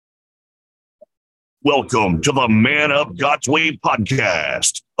Welcome to the Man Up God's Way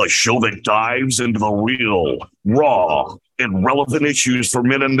podcast, a show that dives into the real, raw, and relevant issues for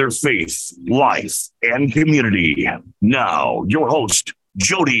men in their faith, life, and community. Now, your host,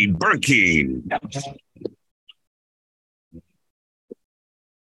 Jody Burkeen.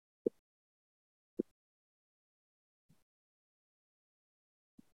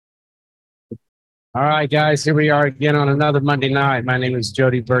 All right, guys, here we are again on another Monday night. My name is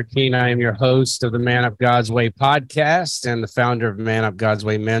Jody Burkeen. I am your host of the Man Up God's Way podcast and the founder of Man Up God's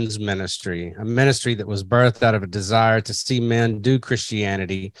Way Men's Ministry, a ministry that was birthed out of a desire to see men do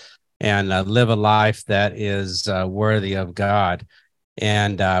Christianity and live a life that is worthy of God.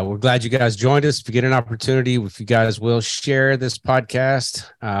 And we're glad you guys joined us. If you get an opportunity, if you guys will share this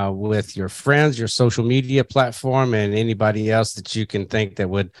podcast with your friends, your social media platform, and anybody else that you can think that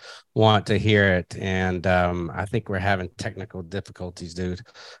would want to hear it. And I think we're having technical difficulties, dude.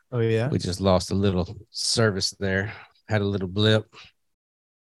 Oh, yeah. We just lost a little service there, had a little blip,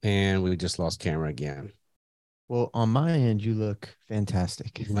 and we just lost camera again. Well, on my end, you look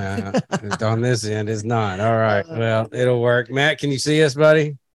fantastic. On this end, it's not. All right. Well, it'll work. Matt, can you see us,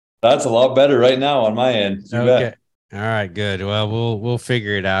 buddy? That's a lot better right now on my end. You okay. Bet. All right. Good. Well, we'll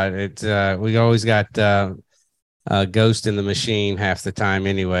figure it out. It's we always got a ghost in the machine half the time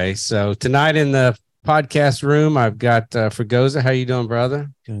anyway. So tonight in the podcast room, I've got Fregosa. How you doing, brother?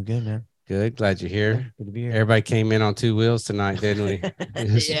 Doing good, man. Good. Glad you're here. Yeah, good to be here. Everybody came in on two wheels tonight, didn't we?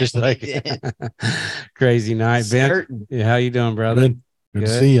 It's Yeah, just like crazy night. Ben, yeah, how you doing, brother? Good to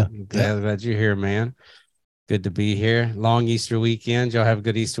see you. Glad you're here, man. Good to be here. Long Easter weekend. Y'all have a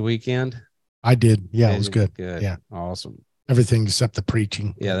good Easter weekend? I did. Yeah, it was good. Good. Yeah. Awesome. Everything except the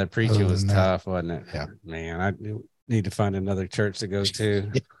preaching. Yeah, that preaching was tough, wasn't it? Yeah. Man, I need to find another church to go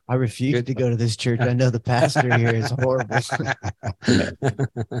to. I refuse to go to this church. I know the pastor here is horrible.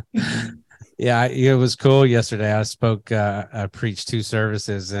 Yeah, it was cool yesterday. I preached two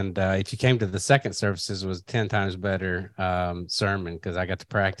services, and if you came to the second services, it was 10 times better sermon because I got to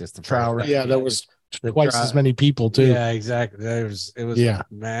practice the trial. Yeah, there was twice as many people too. Yeah, exactly. It was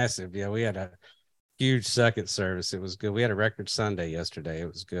massive. Yeah, we had a huge second service. It was good. We had a record Sunday yesterday. It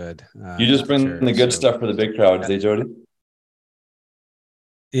was good. You just bring the good stuff for the big crowds, Jody?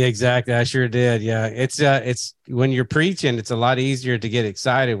 Yeah, exactly. I sure did. Yeah, it's when you're preaching, it's a lot easier to get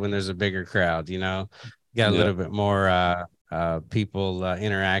excited when there's a bigger crowd. You know, you got a little bit more people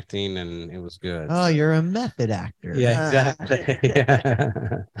interacting, and it was good. Oh, you're a method actor. Yeah, exactly.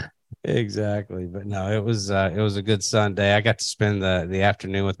 Yeah. Exactly. But no, it was a good Sunday. I got to spend the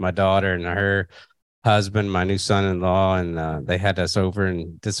afternoon with my daughter and her husband, my new son-in-law, and they had us over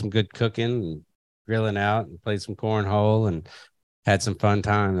and did some good cooking and grilling out and played some cornhole and had some fun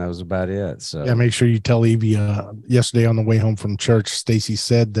time. That was about it. So yeah, make sure you tell Evie yesterday on the way home from church, Stacy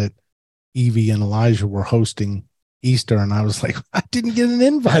said that Evie and Elijah were hosting Easter, and I was like, I didn't get an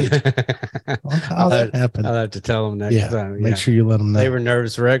invite. How that happened? I'll have to tell them next time. Yeah. Make sure you let them know. They were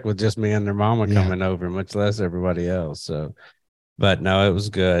nervous wreck with just me and their mama coming over, much less everybody else. So, but no, it was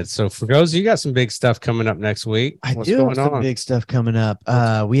good. So for those, you got some big stuff coming up next week. What's do have some big stuff coming up.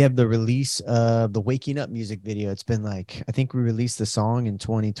 We have the release of the Waking Up music video. It's been like, I think we released the song in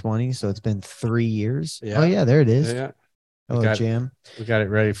 2020, so it's been 3 years. Yeah. Oh yeah, there it is. Yeah. Hello, Jam. We got it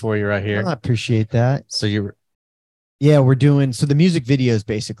ready for you right here. I appreciate that. So we're doing, so the music video is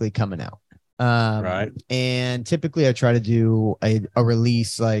basically coming out. Right. And typically I try to do a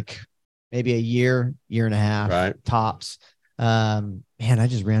release like maybe a year and a half tops. Man, I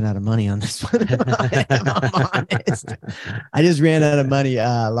just ran out of money on this one. I'm honest. I just ran out of money.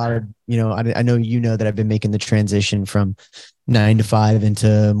 A lot of, I know that I've been making the transition from 9 to 5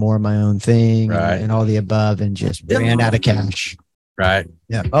 into more of my own thing and all the above, and just ran out of cash. Right.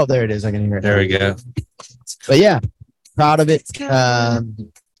 Yeah. Oh, there it is. I can hear it. There we go. But yeah, proud of it.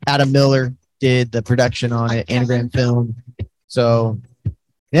 Adam Miller did the production on it, Anagram Film. So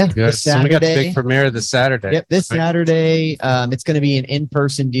yeah, good. So we got the big premiere this Saturday. Yep, this Saturday. It's going to be an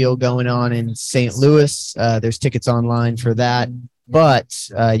in-person deal going on in St. Louis. There's tickets online for that, but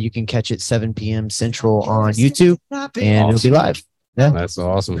you can catch it 7 p.m. Central on YouTube, and it'll be live. Yeah, that's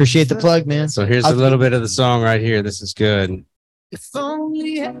awesome. Appreciate the plug, man. So here's a little bit of the song right here. This is good. If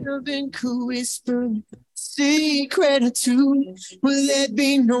only heaven could whisper secret or two, will there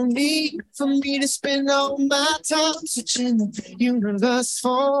be no need for me to spend all my time searching the universe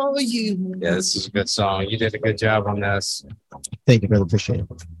for you? Yeah, this is a good song. You did a good job on this. Thank you, brother. Appreciate it.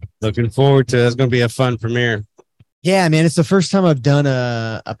 Looking forward to it. It's going to be a fun premiere. Yeah, man. It's the first time I've done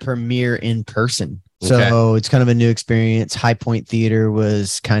a premiere in person. So it's kind of a new experience. High Point Theater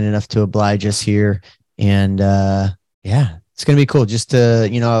was kind enough to oblige us here. And yeah, it's going to be cool just to,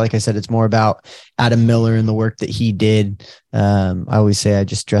 like I said, it's more about Adam Miller and the work that he did. I always say I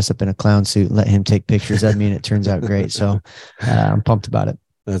just dress up in a clown suit and let him take pictures of me, and it turns out great. So I'm pumped about it.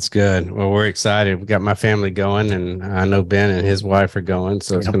 That's good. Well, we're excited. We got my family going, and I know Ben and his wife are going,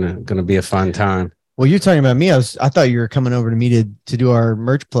 so it's gonna be a fun time. Well, you're talking about me. I thought you were coming over to me to do our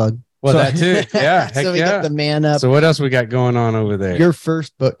merch plug. Well, that too. Yeah. So we got the Man Up. So what else we got going on over there? Your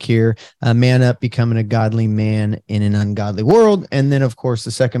first book here, Man Up, Becoming a Godly Man in an Ungodly World. And then, of course, the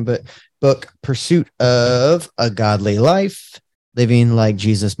second book, Pursuit of a Godly Life, Living Like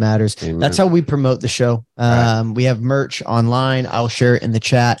Jesus Matters. Amen. That's how we promote the show. Right. We have merch online. I'll share it in the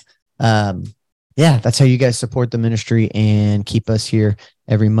chat. Yeah, that's how you guys support the ministry and keep us here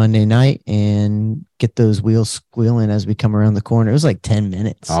every Monday night and get those wheels squealing as we come around the corner. It was like 10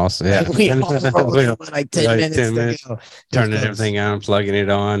 minutes. Awesome. Yeah. We all like 10 minutes. Turning everything on, plugging it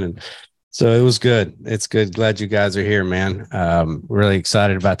on. And so it was good. It's good. Glad you guys are here, man. Really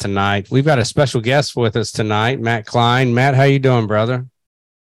excited about tonight. We've got a special guest with us tonight, Matt Cline. Matt, how you doing, brother?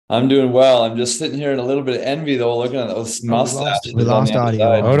 I'm doing well. I'm just sitting here in a little bit of envy, though, looking at those mustaches. We lost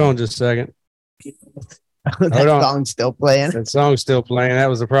audio. Hold on just a second. That song's still playing. That song's still playing.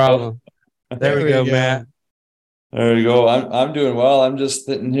 That was a problem. There we go, Matt. There we go. I'm doing well. I'm just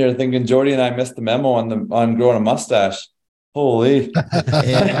sitting here thinking Jody and I missed the memo on growing a mustache. Holy.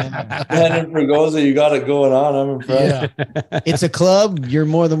 Yeah. And for Goza, you got it going on. I'm impressed. Yeah. It's a club. You're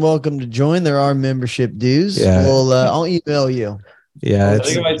more than welcome to join. There are membership dues. Yeah. I'll email you. Yeah. I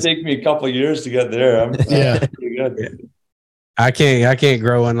think it might take me a couple of years to get there. I'm pretty good. Yeah. I can't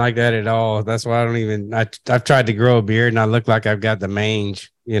grow one like that at all. That's why I don't even. I've tried to grow a beard and I look like I've got the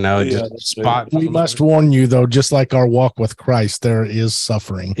mange. Just spot. We must warn you, though, just like our walk with Christ, there is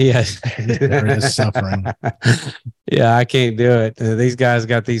suffering. Yes, there is suffering. Yeah, I can't do it. These guys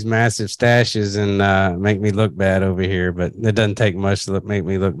got these massive stashes and make me look bad over here, but it doesn't take much to make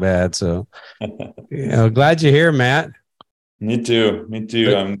me look bad. So, glad you're here, Matt. Me too.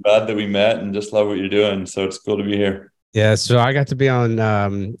 I'm glad that we met and just love what you're doing. So it's cool to be here. Yeah, so I got to be on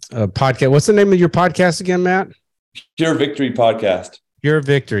a podcast. What's the name of your podcast again, Matt? Pure Victory Podcast. Pure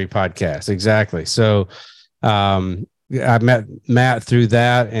Victory Podcast, exactly. So I met Matt through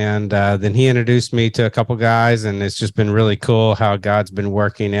that, and then he introduced me to a couple guys, and it's just been really cool how God's been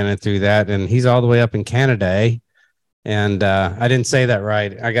working in and through that. And he's all the way up in Canada, and I didn't say that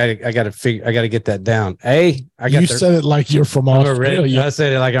right. I got to get that down. You said it like you're from Australia. I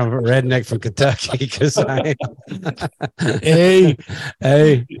said it like I'm a redneck from Kentucky because I. Yeah.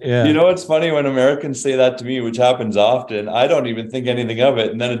 You know what's funny when Americans say that to me, which happens often. I don't even think anything of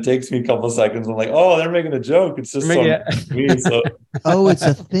it, and then it takes me a couple of seconds. I'm like, oh, they're making a joke. It's just me. So. Oh, it's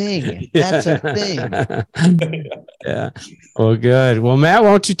a thing. That's a thing. Yeah. Well, good. Well, Matt,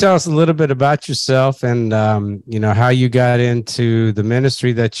 why don't you tell us a little bit about yourself and how you got into the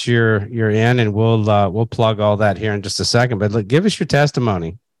ministry that you're in, and we'll plug all that here in just a second. But give us your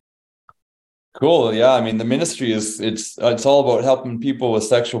testimony. Cool. Yeah. I mean, the ministry it's all about helping people with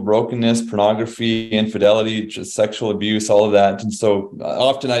sexual brokenness, pornography, infidelity, just sexual abuse, all of that. And so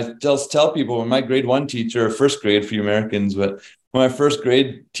often I just tell people, when my grade 1 teacher, first grade for you Americans, but when my first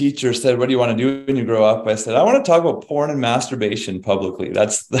grade teacher said, "What do you want to do when you grow up?" I said, "I want to talk about porn and masturbation publicly."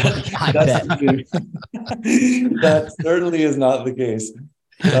 That certainly is not the case.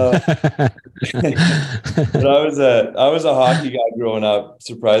 But I was a hockey guy growing up.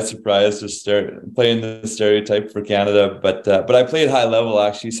 Surprise, just playing the stereotype for Canada. But I played high level.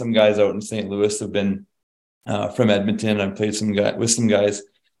 Actually, some guys out in St. Louis have been from Edmonton. I played with some guys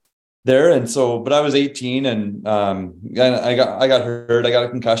there, and so. But I was 18, and I got hurt. I got a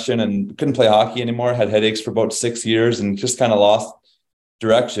concussion and couldn't play hockey anymore. Had headaches for about 6 years, and just kind of lost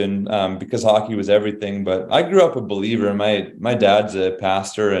direction because hockey was everything. But I grew up a believer. My dad's a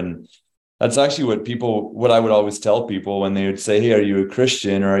pastor, and that's actually what I would always tell people when they would say, "Hey, are you a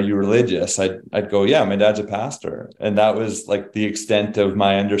Christian or are you religious?" I'd go, "Yeah, my dad's a pastor," and that was like the extent of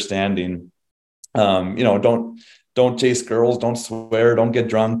my understanding. Don't chase girls, don't swear, don't get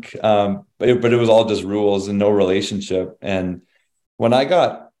drunk. But it was all just rules and no relationship. And when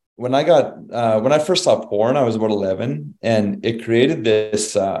I first saw porn, I was about 11, and it created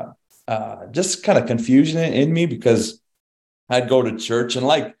this just kind of confusion in me, because I'd go to church, and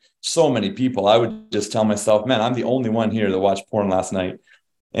like so many people, I would just tell myself, "Man, I'm the only one here that watched porn last night,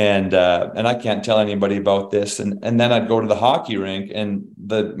 and I can't tell anybody about this." And then I'd go to the hockey rink, and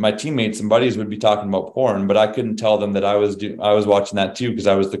my teammates and buddies would be talking about porn, but I couldn't tell them that I was watching that too, because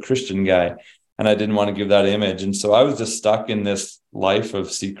I was the Christian guy. And I didn't want to give that image. And so I was just stuck in this life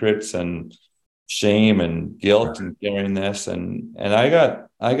of secrets and shame and guilt and carrying this. And I got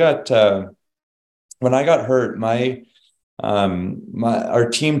when I got hurt, our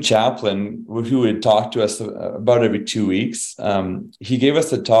team chaplain, who would talk to us about every 2 weeks, he gave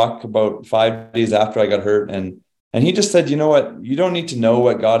us a talk about 5 days after I got hurt. And he just said, you know what, you don't need to know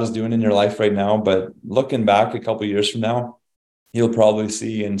what God is doing in your life right now, but looking back a couple of years from now, you'll probably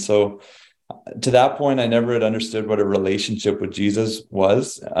see. And so to that point, I never had understood what a relationship with Jesus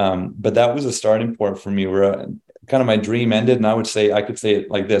was. But that was a starting point for me, where kind of my dream ended. And I could say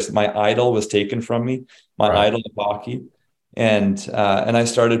it like this: my idol was taken from me, my idol of hockey. And I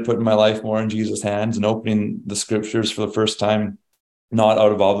started putting my life more in Jesus' hands and opening the scriptures for the first time, not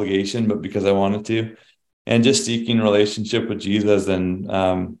out of obligation, but because I wanted to, and just seeking relationship with Jesus.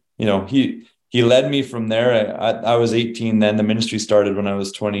 And, he led me from there. I was 18 then. The ministry started when I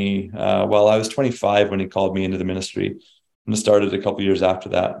was 20. I was 25 when he called me into the ministry, and it started a couple of years after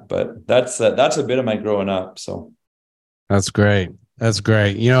that. But that's a bit of my growing up. So that's great. That's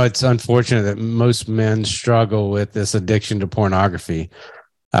great. It's unfortunate that most men struggle with this addiction to pornography,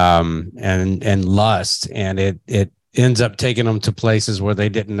 and lust, and it ends up taking them to places where they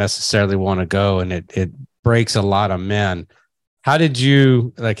didn't necessarily want to go, and it breaks a lot of men. How did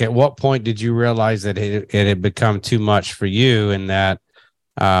you, at what point did you realize that it had become too much for you, and that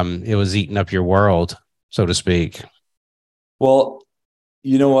it was eating up your world, so to speak? Well,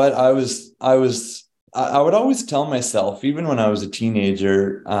 you know what? I would always tell myself, even when I was a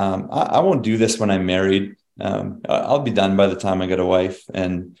teenager, I won't do this when I'm married. I'll be done by the time I get a wife.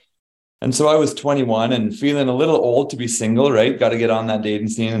 And so I was 21 and feeling a little old to be single, right? Got to get on that dating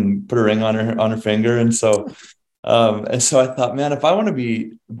scene and put a ring on her finger. And so I thought, man, if I want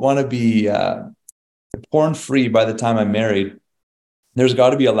to be porn free by the time I'm married, there's got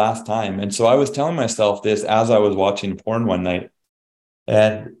to be a last time. And so I was telling myself this as I was watching porn one night,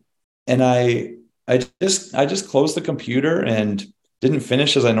 and I just closed the computer and didn't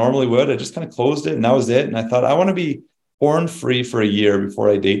finish as I normally would. I just kind of closed it, and that was it. And I thought, I want to be porn free for a year before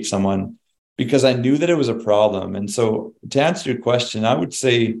I date someone, because I knew that it was a problem. And so to answer your question, I would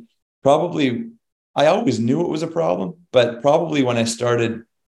say probably I always knew it was a problem, but probably when I started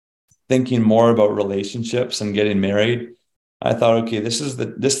thinking more about relationships and getting married, I thought, okay, this is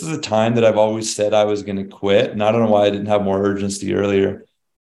the time that I've always said I was going to quit. And I don't know why I didn't have more urgency earlier.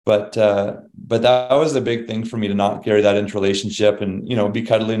 But that was the big thing for me, to not carry that into relationship and, be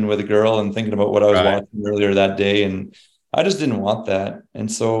cuddling with a girl and thinking about what I was watching earlier that day. And I just didn't want that.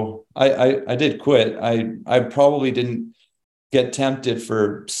 And so I did quit. I probably didn't get tempted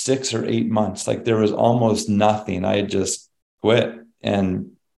for 6 or 8 months. Like, there was almost nothing. I had just quit.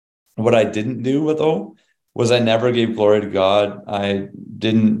 And what I didn't do though was I never gave glory to God. I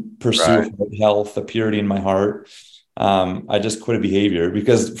didn't pursue health, the purity in my heart. I just quit a behavior,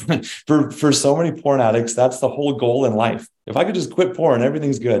 because for so many porn addicts, that's the whole goal in life. If I could just quit porn,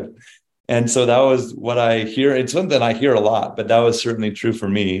 everything's good. And so that was what I hear. It's something I hear a lot, but that was certainly true for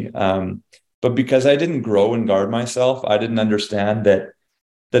me. But because I didn't grow and guard myself, I didn't understand that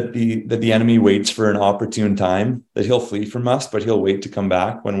the enemy waits for an opportune time, that he'll flee from us, but he'll wait to come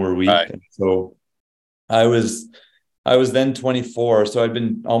back when we're weak. And so I was then 24. So I'd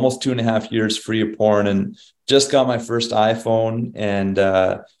been almost 2.5 years free of porn, and just got my first iPhone. And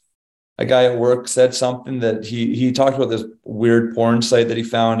a guy at work said something that he talked about this weird porn site that he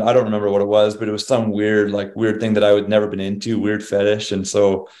found. I don't remember what it was, but it was some weird thing that I would never been into, weird fetish. And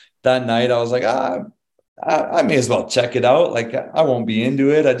so that night I was like, I may as well check it out. Like, I won't be into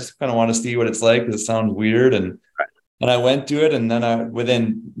it. I just kind of want to see what it's like, because it sounds weird. And I went to it, and then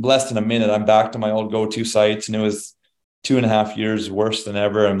within less than a minute, I'm back to my old go-to sites, and it was 2.5 years worse than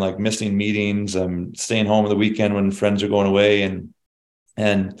ever. I'm like missing meetings. I'm staying home on the weekend when friends are going away.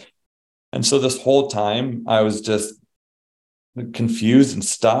 And so this whole time I was just confused and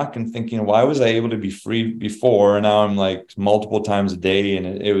stuck and thinking, why was I able to be free before? And now I'm like multiple times a day, and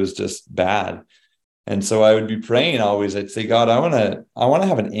it was just bad. And so I would be praying always. I'd say, God, I want to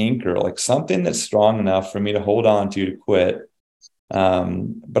have an anchor, like something that's strong enough for me to hold on to quit.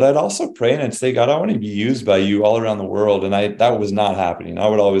 But I'd also pray and I'd say, God, I want to be used by you all around the world. And that was not happening. I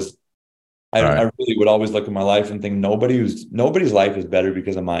really would always look at my life and think nobody's life is better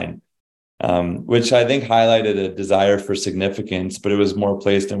because of mine. Which I think highlighted a desire for significance, but it was more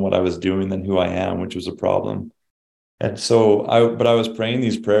placed in what I was doing than who I am, which was a problem. And so I was praying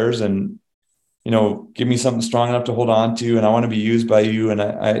these prayers, and, give me something strong enough to hold on to. And I want to be used by you. And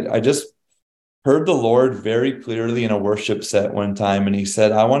I just heard the Lord very clearly in a worship set one time. And he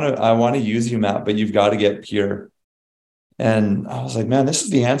said, I want to use you, Matt, but you've got to get pure. And I was like, man, this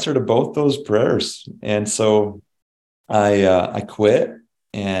is the answer to both those prayers. And so I quit,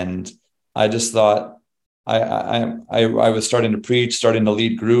 and I just thought, I was starting to preach, starting to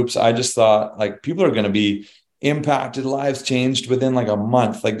lead groups. I just thought, like, people are going to be impacted, lives changed within like a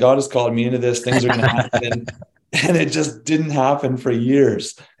month. Like, God has called me into this, things are going to happen. And it just didn't happen for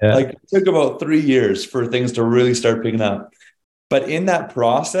years. Yeah. Like, it took about 3 years for things to really start picking up. But in that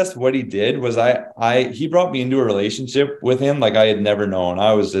process, what he did was he brought me into a relationship with him like I had never known.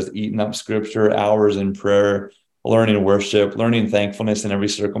 I was just eating up scripture, hours in prayer, learning worship, learning thankfulness in every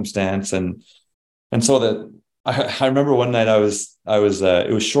circumstance. And so that I remember one night it was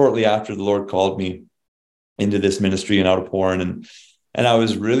shortly after the Lord called me into this ministry and out of porn. And I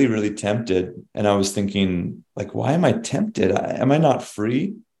was really, really tempted. And I was thinking, like, why am I tempted? Am I not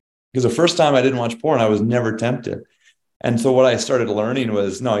free? Because the first time I didn't watch porn, I was never tempted. And so what I started learning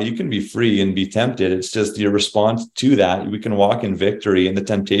was, no, you can be free and be tempted. It's just your response to that. We can walk in victory, and the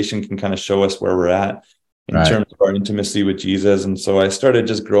temptation can kind of show us where we're at in terms of our intimacy with Jesus. And so I started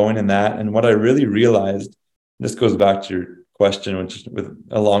just growing in that. And what I really realized, this goes back to your question, which with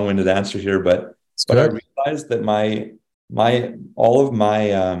a long-winded answer here, but I realized that my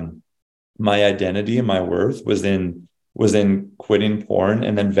identity and my worth was in quitting porn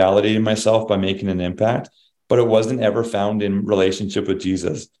and then validating myself by making an impact. But it wasn't ever found in relationship with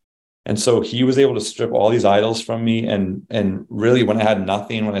Jesus. And so he was able to strip all these idols from me. And really, when I had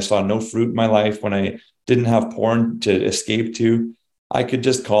nothing, when I saw no fruit in my life, when I didn't have porn to escape to, I could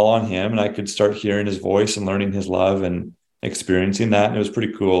just call on him and I could start hearing his voice and learning his love and experiencing that. And it was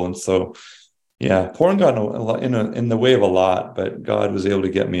pretty cool. And so, yeah, porn got in the way of a lot, but God was able to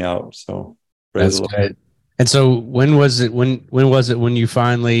get me out. So that's good. And so when was it when you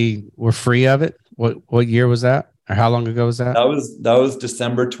finally were free of it? What year was that? Or how long ago was that? That was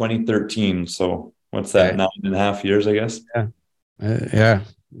December 2013. So what's that? 9.5 years, I guess. Yeah. Yeah,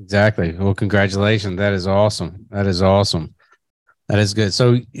 exactly. Well, congratulations. That is awesome. That is good.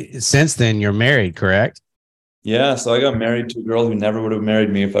 So since then you're married, correct? Yeah. So I got married to a girl who never would have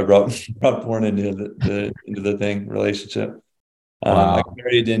married me if I brought porn into the relationship. Wow. I got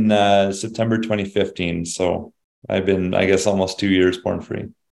married in September 2015. So I've been, I guess, almost 2 years porn free.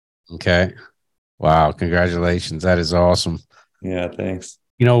 Okay. Wow. Congratulations. That is awesome. Yeah. Thanks.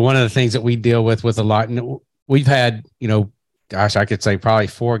 One of the things that we deal with a lot, and we've had, gosh, I could say probably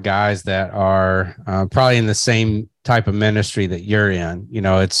 4 guys that are probably in the same type of ministry that you're in.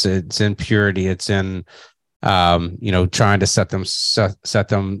 It's in purity. It's in, trying to set them,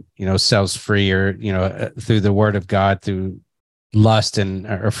 selves free, or, through the word of God, through lust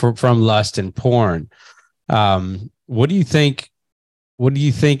from lust and porn. What do you think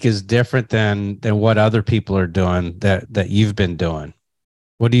is different than what other people are doing that you've been doing?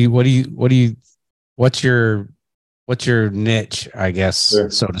 What's your niche, I guess, Sure.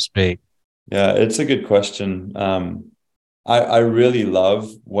 so to speak? Yeah, it's a good question. I really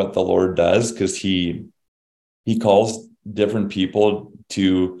love what the Lord does, because he calls different people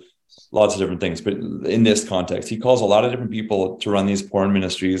to lots of different things. But in this context, he calls a lot of different people to run these porn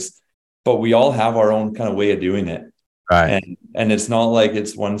ministries, but we all have our own kind of way of doing it. Right. And it's not like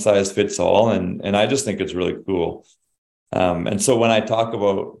it's one size fits all. And I just think it's really cool. And so when I talk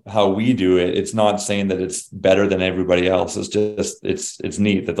about how we do it, it's not saying that it's better than everybody else. It's just, it's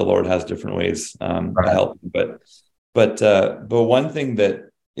neat that the Lord has different ways to help. But one thing that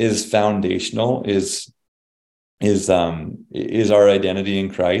is foundational is our identity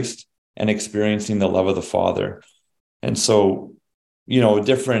in Christ and experiencing the love of the Father. And so,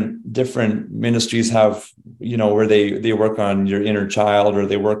 different ministries have, where they work on your inner child, or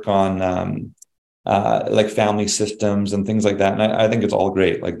they work on like family systems and things like that. And I think it's all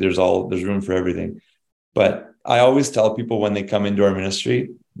great. Like there's room for everything. But I always tell people when they come into our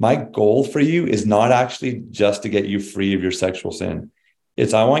ministry, my goal for you is not actually just to get you free of your sexual sin.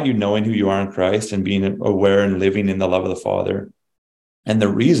 It's, I want you knowing who you are in Christ and being aware and living in the love of the Father. And the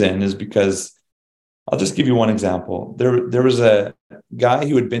reason is because, I'll just give you one example. There was a guy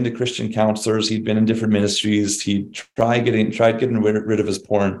who had been to Christian counselors. He'd been in different ministries. He tried getting rid of his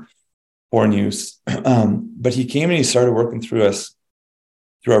porn use. But he came and he started working through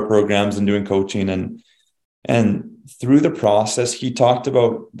our programs and doing coaching. And through the process, he talked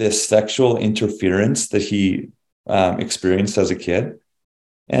about this sexual interference that he experienced as a kid.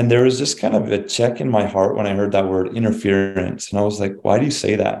 And there was just kind of a check in my heart when I heard that word, interference. And I was like, why do you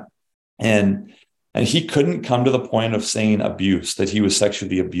say that? And he couldn't come to the point of saying abuse, that he was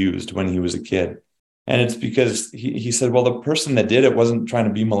sexually abused when he was a kid. And it's because he said, well, the person that did it wasn't trying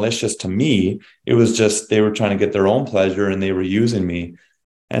to be malicious to me. It was just, they were trying to get their own pleasure and they were using me.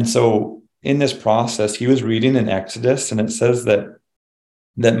 And so in this process, he was reading in Exodus, and it says that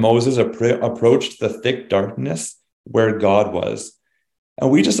Moses approached the thick darkness where God was.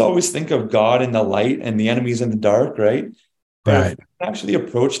 And we just always think of God in the light and the enemies in the dark, right? Right. Actually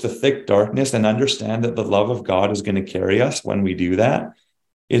approach the thick darkness and understand that the love of God is going to carry us when we do that.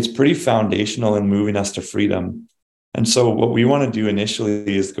 It's pretty foundational in moving us to freedom. And so what we want to do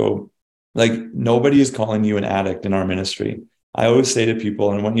initially is go, like, nobody is calling you an addict in our ministry. I always say to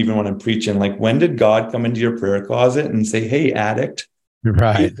people, and even when I'm preaching, like, when did God come into your prayer closet and say, hey, addict,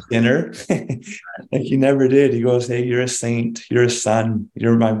 right, sinner? Like, he never did. He goes, hey, you're a saint, you're a son,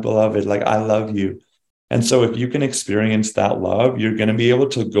 you're my beloved, like, I love you. And so if you can experience that love, you're going to be able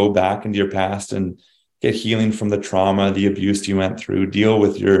to go back into your past and get healing from the trauma, the abuse you went through, deal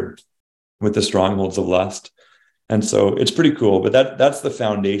with the strongholds of lust. And so it's pretty cool, but that's the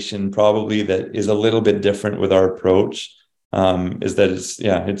foundation probably that is a little bit different with our approach, is that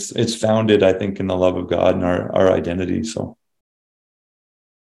it's founded, I think, in the love of God and our identity. So.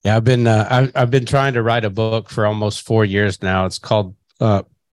 Yeah, I've been trying to write a book for almost 4 years now. It's called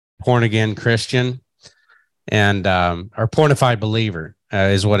Born Again Christian, and or Pornified Believer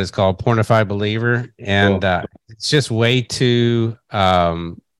is what it's called, Pornified Believer, and cool. It's just way too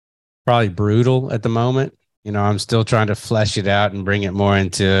probably brutal at the moment. You know, I'm still trying to flesh it out and bring it more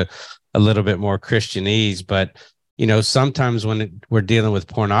into a little bit more Christianese, but you know, sometimes when we're dealing with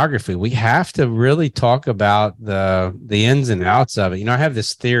pornography, we have to really talk about the ins and outs of it. You know, I have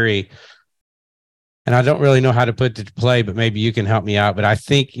this theory, and I don't really know how to put it to play, but maybe you can help me out. But I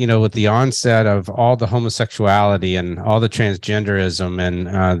think, you know, with the onset of all the homosexuality and all the transgenderism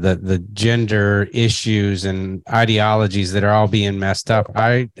and the gender issues and ideologies that are all being messed up,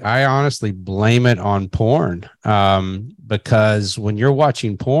 I honestly blame it on porn, because when you're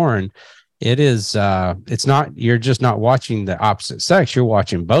watching porn, it's not, you're just not watching the opposite sex, you're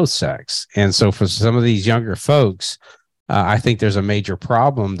watching both sex. And so for some of these younger folks, I think there's a major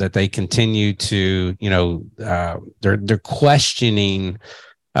problem that they continue to, you know, they're questioning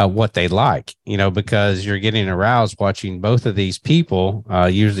what they like, you know, because you're getting aroused watching both of these people,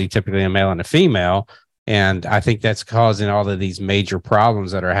 usually typically a male and a female. And I think that's causing all of these major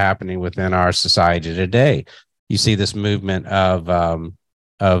problems that are happening within our society today. You see this movement of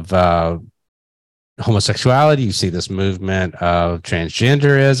homosexuality, you see this movement of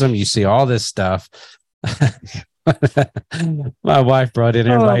transgenderism, you see all this stuff. My wife brought in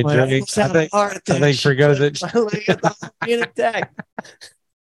everybody drinks. I think forgoes it. Sorry.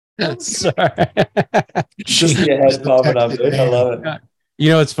 Just your head popping up. I love it. You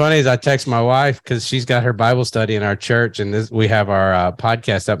know, what's funny is I text my wife because she's got her Bible study in our church, and we have our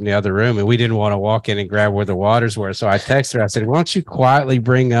podcast up in the other room, and we didn't want to walk in and grab where the waters were. So I texted her. I said, "Why don't you quietly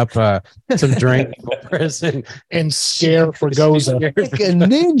bring up some drink for us and scare Fregosa like a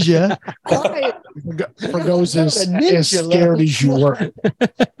ninja? Quiet. Fregosa as scared as you were.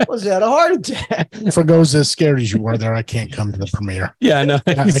 Was that a heart attack? Fregosa as scared as you were there. I can't come to the premiere. Yeah, I know.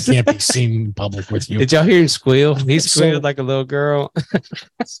 I can't be seen in public with you. Did y'all hear him squeal? He squealed like a little girl.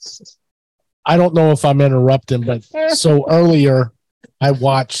 I don't know if I'm interrupting, but so earlier I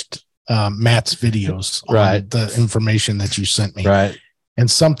watched Matt's videos on the information that you sent me. Right. And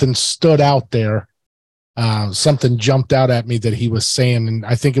something stood out there. Something jumped out at me that he was saying, and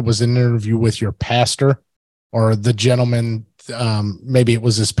I think it was an interview with your pastor or the gentleman. Maybe it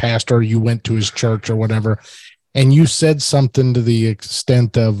was his pastor, or you went to his church or whatever. And you said something to the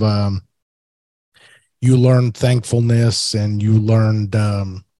extent of, you learned thankfulness and you learned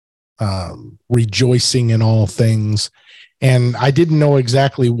rejoicing in all things. And I didn't know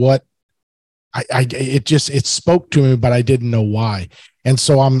exactly what it spoke to me, but I didn't know why. And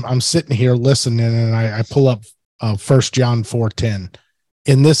so I'm sitting here listening, and I pull up 1 John 4:10.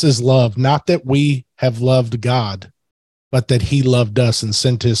 And this is love, not that we have loved God, but that he loved us and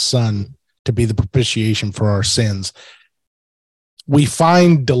sent his son to be the propitiation for our sins. We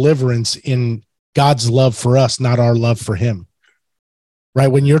find deliverance in God's love for us, not our love for him. Right?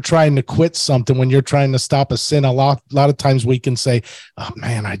 When you're trying to quit something, when you're trying to stop a sin, a lot of times we can say, oh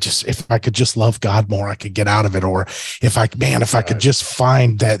man, if I could just love God more, I could get out of it. Or if I could just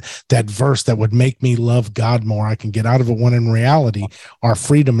find that verse that would make me love God more, I can get out of it. When in reality, our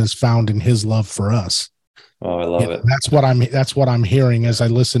freedom is found in his love for us. Oh, I love it. That's what I'm hearing as I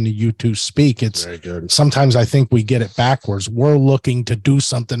listen to you two speak. It's very good. Sometimes I think we get it backwards. We're looking to do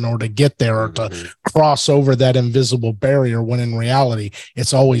something or to get there or to cross over that invisible barrier, when in reality,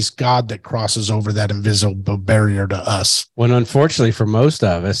 it's always God that crosses over that invisible barrier to us. When unfortunately for most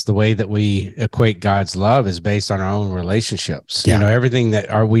of us, the way that we equate God's love is based on our own relationships. Yeah. You know, everything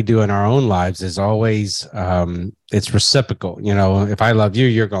that we do in our own lives is always it's reciprocal. You know, if I love you,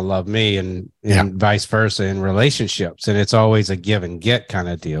 you're going to love me, and vice versa in relationships. And it's always a give and get kind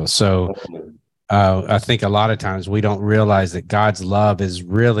of deal. So I think a lot of times we don't realize that God's love is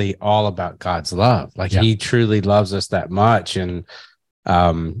really all about God's love. Like he truly loves us that much. And,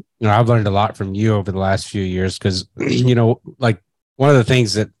 I've learned a lot from you over the last few years because, like one of the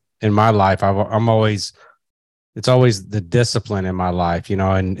things that in my life, it's always the discipline in my life,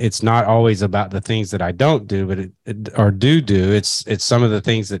 and it's not always about the things that I don't do, but do. It's some of the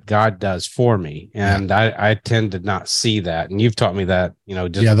things that God does for me. And I tend to not see that. And you've taught me that,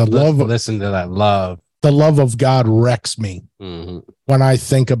 listen to that love. The love of God wrecks me when I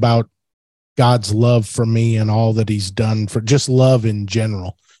think about God's love for me and all that he's done for just love in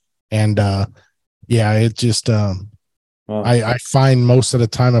general. And it just, I find most of the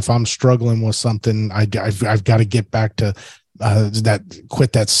time if I'm struggling with something, I've got to get back to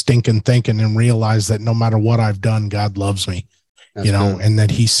quit that stinking thinking and realize that no matter what I've done, God loves me, That's good. And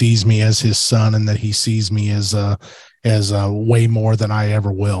that he sees me as his son and that he sees me as way more than I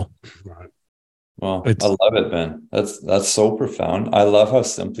ever will. Right. Well, I love it, Ben. That's so profound. I love how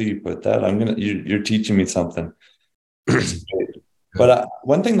simply you put that. You're teaching me something. But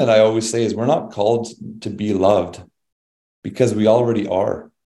one thing that I always say is we're not called to be loved because we already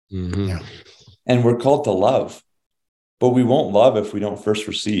are. Mm-hmm. Yeah. And we're called to love, but we won't love if we don't first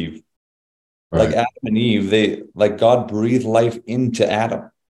receive. Right. Like Adam and Eve, God breathed life into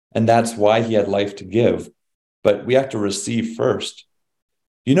Adam, and that's why he had life to give. But we have to receive first.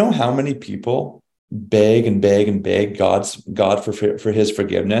 You know how many people beg and beg and beg God for his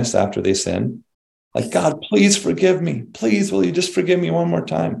forgiveness after they sin? Like, God, please forgive me. Please, will you just forgive me one more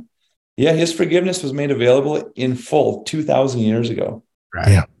time? Yeah, his forgiveness was made available in full 2,000 years ago. Right.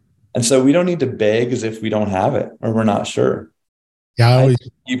 Yeah. And so we don't need to beg as if we don't have it or we're not sure. Yeah.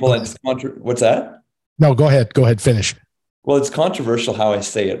 What's that? No, go ahead. Go ahead. Finish. Well, it's controversial how I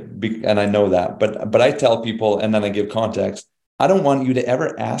say it, and I know that, but I tell people, and then I give context. I don't want you to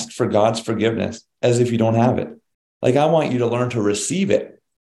ever ask for God's forgiveness as if you don't have it. Like, I want you to learn to receive it.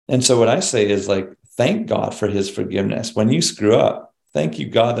 And so what I say is thank God for his forgiveness. When you screw up, thank you,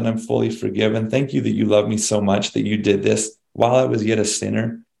 God, that I'm fully forgiven. Thank you that you love me so much that you did this while I was yet a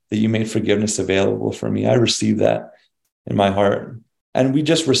sinner, that you made forgiveness available for me. I receive that in my heart. And we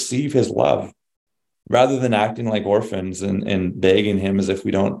just receive his love rather than acting like orphans and begging him as if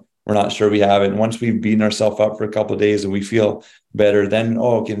we're not sure we have it. And once we've beaten ourselves up for a couple of days and we feel better, then,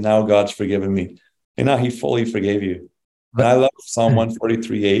 okay, now God's forgiven me. And now he fully forgave you. And I love Psalm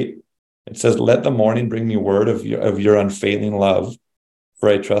 143:8. It says, let the morning bring me word of your unfailing love, for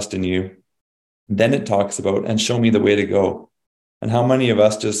I trust in you. Then it talks about, and show me the way to go. And how many of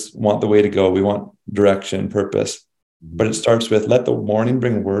us just want the way to go? We want direction, purpose. But it starts with, let the morning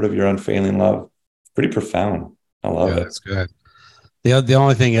bring word of your unfailing love. It's pretty profound. I love it. That's good. The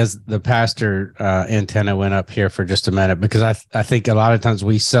only thing is the pastor antenna went up here for just a minute, because I think a lot of times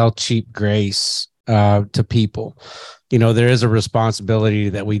we sell cheap grace to people. There is a responsibility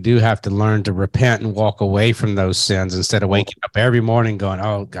that we do have to learn to repent and walk away from those sins instead of waking up every morning going,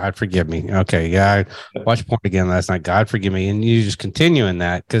 oh, God, forgive me. Okay, yeah, I watched porn again last night. God, forgive me. And you just continue in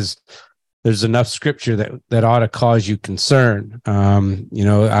that because there's enough scripture that ought to cause you concern.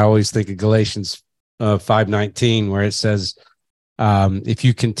 I always think of Galatians 5:19, where it says, if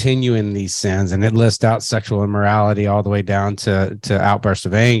you continue in these sins, and it lists out sexual immorality all the way down to outbursts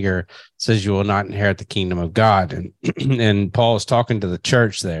of anger, it says you will not inherit the kingdom of God. And Paul is talking to the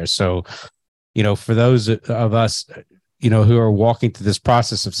church there. So, for those of us, who are walking through this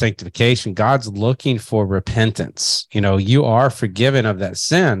process of sanctification, God's looking for repentance. You are forgiven of that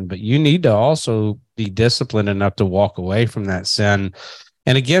sin, but you need to also be disciplined enough to walk away from that sin.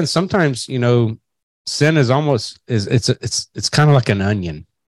 And again, sometimes, sin is almost it's kind of like an onion.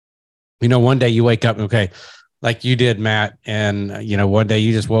 One day you wake up, okay, like you did, Matt, and one day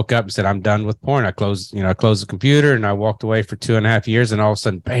you just woke up and said, I'm done with porn. I closed the computer and I walked away for 2.5 years, and all of a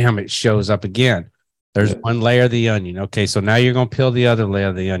sudden, bam, it shows up again. There's one layer of the onion. Okay, so now you're going to peel the other layer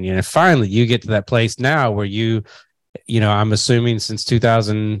of the onion, and finally you get to that place now where I'm assuming since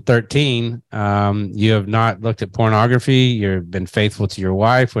 2013, you have not looked at pornography. You've been faithful to your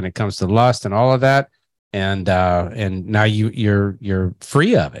wife when it comes to lust and all of that. And now you're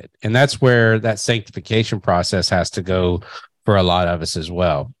free of it. And that's where that sanctification process has to go for a lot of us as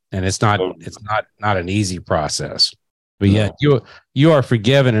well. And it's not an easy process, but yet you are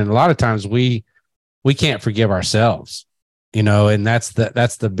forgiven. And a lot of times we can't forgive ourselves. And that's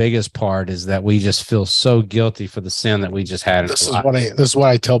the biggest part, is that we just feel so guilty for the sin that we just had. This is what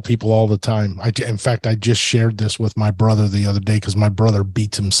I tell people all the time. In fact, I just shared this with my brother the other day, because my brother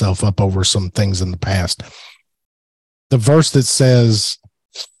beats himself up over some things in the past. The verse that says,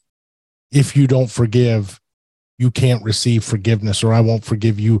 if you don't forgive, you can't receive forgiveness, or I won't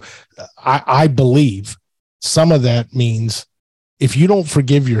forgive you. I believe some of that means if you don't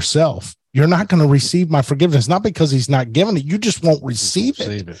forgive yourself, you're not going to receive my forgiveness, not because he's not giving it. You just won't receive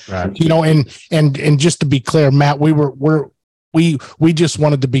it. Right. You know, and just to be clear, Matt, we just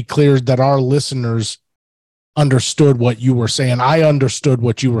wanted to be clear that our listeners understood what you were saying. I understood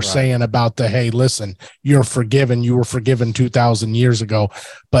what you were saying about hey, listen, you're forgiven. You were forgiven 2,000 years ago.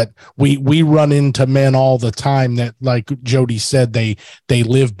 But we run into men all the time that, like Jody said, they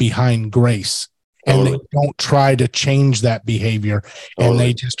live behind grace. And they don't try to change that behavior. And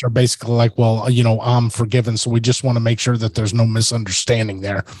they just are basically like, well, you know, I'm forgiven. So we just want to make sure that there's no misunderstanding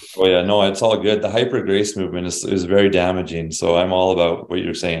there. Oh yeah, no, it's all good. The hyper grace movement is very damaging. So I'm all about what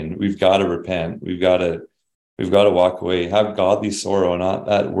you're saying. We've got to repent. We've got to walk away, have godly sorrow, not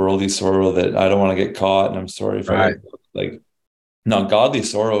that worldly sorrow that I don't want to get caught and I'm sorry for it. Like, no, godly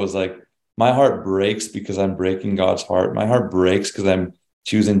sorrow is like, my heart breaks because I'm breaking God's heart. My heart breaks because I'm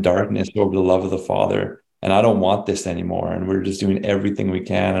choosing darkness over the love of the Father. And I don't want this anymore. And we're just doing everything we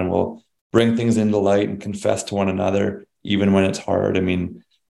can, and we'll bring things into light and confess to one another, even when it's hard. I mean,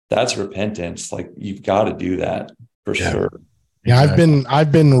 that's repentance. Like, you've got to do that for sure. Yeah. Exactly.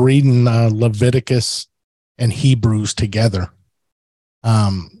 I've been reading Leviticus and Hebrews together.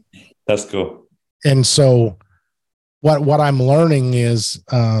 That's cool. And so what I'm learning is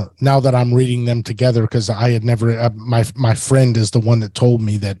now that I'm reading them together, because I had never, my friend is the one that told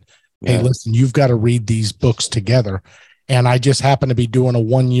me that, hey, listen, you've got to read these books together. And I just happen to be doing a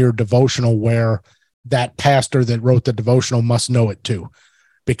 1-year devotional where that pastor that wrote the devotional must know it too,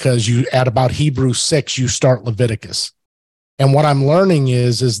 because you at about Hebrews 6, you start Leviticus. And what I'm learning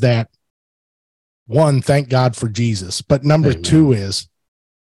is that, one, thank God for Jesus. But number Amen. 2 is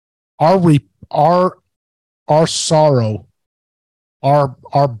our sorrow,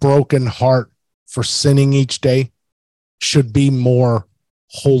 our broken heart for sinning each day should be more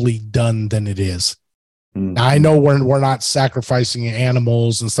wholly done than it is. Mm-hmm. Now, I know we're not sacrificing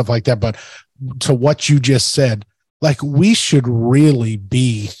animals and stuff like that, but to what you just said, like, we should really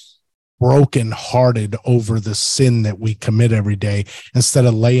be brokenhearted over the sin that we commit every day, instead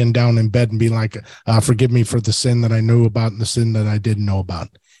of laying down in bed and being like, forgive me for the sin that I knew about and the sin that I didn't know about.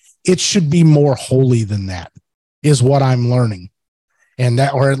 It should be more holy than that, is what I'm learning. And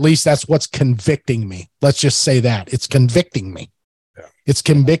that, or at least that's what's convicting me. Let's just say that it's convicting me. Yeah. It's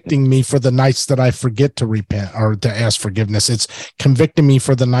convicting me for the nights that I forget to repent or to ask forgiveness. It's convicting me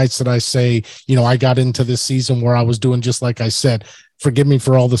for the nights that I say, you know, I got into this season where I was doing just like I said, forgive me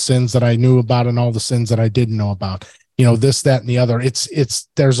for all the sins that I knew about and all the sins that I didn't know about, you know, this, that, and the other.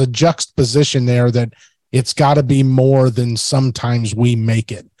 There's a juxtaposition there that it's got to be more than sometimes we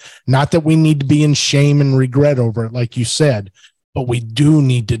make it. Not that we need to be in shame and regret over it, like you said, but we do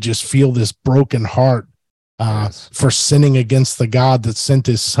need to just feel this broken heart for sinning against the God that sent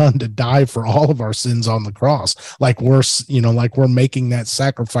his son to die for all of our sins on the cross. Like we're making that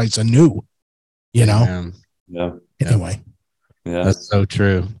sacrifice anew, you know? Yeah. Anyway. Yeah. That's so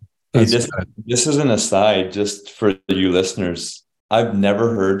true. Hey, this is an aside just for you listeners. I've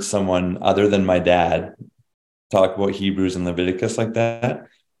never heard someone other than my dad talk about Hebrews and Leviticus like that.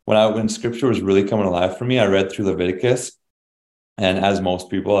 When scripture was really coming alive for me, I read through Leviticus, and as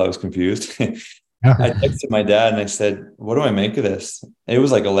most people, I was confused. I texted my dad and I said, what do I make of this? It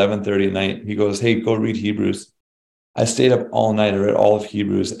was like 11:30 at night. He goes, hey, go read Hebrews. I stayed up all night. I read all of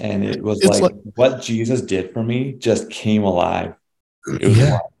Hebrews, and it was like what Jesus did for me just came alive. It was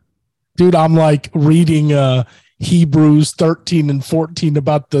alive. Dude, I'm like reading Hebrews 13 and 14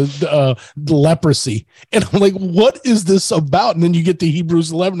 about the leprosy. And I'm like, what is this about? And then you get to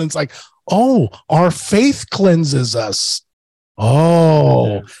Hebrews 11 and it's like, oh, our faith cleanses us.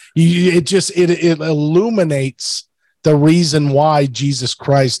 Oh, it illuminates the reason why Jesus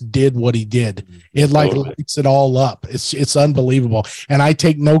Christ did what he did. It like lights it all up. It's unbelievable. And I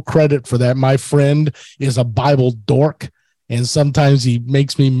take no credit for that. My friend is a Bible dork, and sometimes he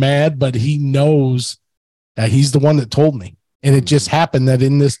makes me mad, but he knows he's the one that told me. And it just happened that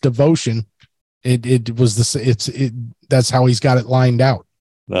in this devotion, that's how he's got it lined out.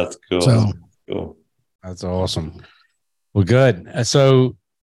 That's cool. That's awesome. Well, good. So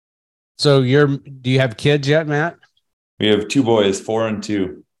do you have kids yet, Matt? We have 2 boys, 4 and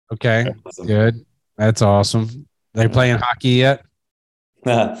 2. Okay. Awesome. Good. That's awesome. They playing hockey yet?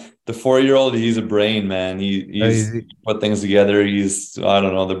 The 4-year-old, he's a brain, man. He's put things together. He's, I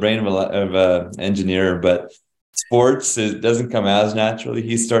don't know, the brain of an engineer, but sports, it doesn't come as naturally.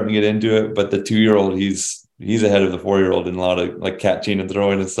 He's starting to get into it, but the 2-year-old, he's ahead of the 4-year-old in a lot of like catching and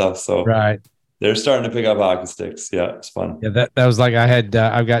throwing and stuff. So right. They're starting to pick up hockey sticks. Yeah, it's fun. Yeah, that was like I had,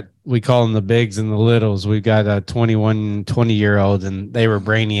 I've got, we call them the bigs and the littles. We've got a 20-year-old, and they were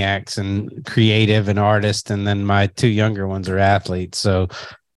brainiacs and creative and artists. And then my two younger ones are athletes. So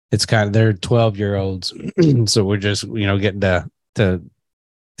it's kind of, they're 12-year-olds. So we're just, getting to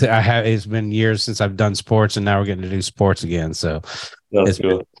it's been years since I've done sports, and now we're getting to do sports again. So That's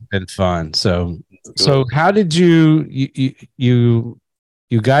cool. been fun. So, Cool. So how did you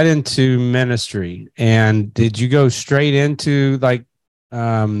got into ministry, and did you go straight into like,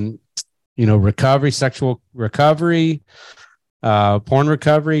 recovery, sexual recovery, porn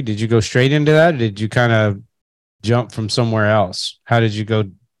recovery? Did you go straight into that, or did you kind of jump from somewhere else? How did you get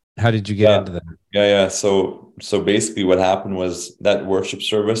into that? Yeah. So basically what happened was that worship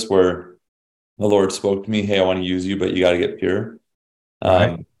service where the Lord spoke to me, hey, I want to use you, but you got to get pure.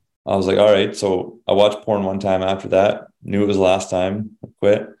 Right. I was like, all right. So I watched porn one time after that, knew it was the last time, I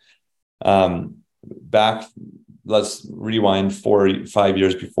quit. Let's rewind 4-5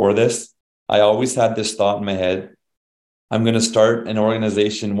 years before this. I always had this thought in my head. I'm going to start an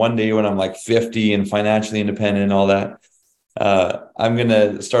organization one day when I'm like 50 and financially independent and all that. I'm going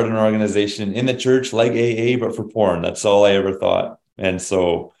to start an organization in the church like AA, but for porn. That's all I ever thought. And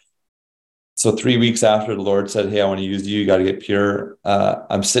so 3 weeks after the Lord said, hey, I want to use you, you got to get pure.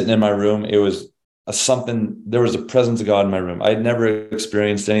 I'm sitting in my room. It was there was a presence of God in my room. I'd never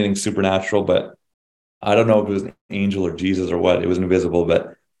experienced anything supernatural, but I don't know if it was an angel or Jesus or what. It was invisible,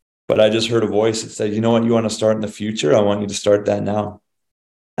 but I just heard a voice that said, you know what, you want to start in the future? I want you to start that now.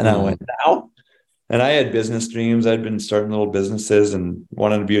 And I went, now? And I had business dreams. I'd been starting little businesses and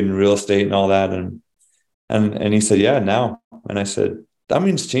wanted to be in real estate and all that. And he said, yeah, now. And I said, that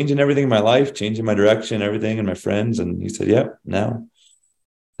means changing everything in my life, changing my direction, everything, and my friends. And he said, yeah, now.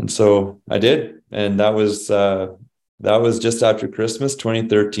 And so I did. And that was just after Christmas,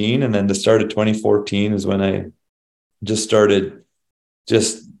 2013. And then the start of 2014 is when I just started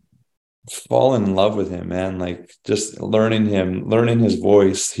falling in love with him, man. Like just learning him, learning his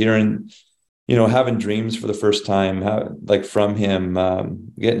voice, hearing, having dreams for the first time, from him,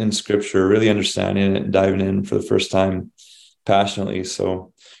 getting in scripture, really understanding it and diving in for the first time passionately.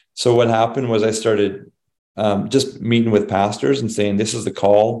 So what happened was I started just meeting with pastors and saying, this is the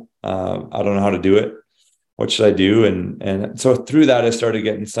call. I don't know how to do it. What should I do? And so through that, I started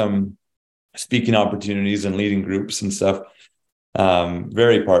getting some speaking opportunities and leading groups and stuff.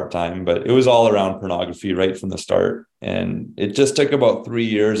 Very part-time, but it was all around pornography right from the start. And it just took about 3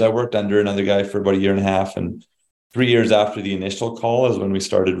 years. I worked under another guy for about 1.5 years, and 3 years after the initial call is when we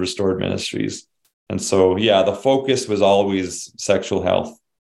started Restored Ministries. And so, yeah, the focus was always sexual health.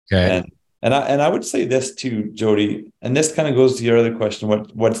 Okay. And I would say this too, Jody, and this kind of goes to your other question,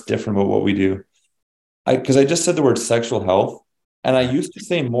 what's different about what we do? Because I just said the word sexual health, and I used to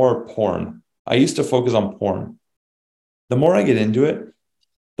say more porn. I used to focus on porn. The more I get into it,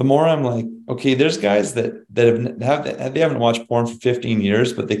 the more I'm like, okay, there's guys that haven't watched porn for 15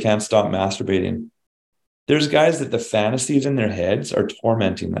 years, but they can't stop masturbating. There's guys that the fantasies in their heads are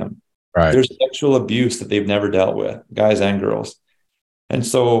tormenting them. Right. There's sexual abuse that they've never dealt with, guys and girls. And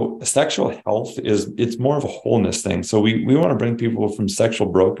so sexual health it's more of a wholeness thing. So we want to bring people from sexual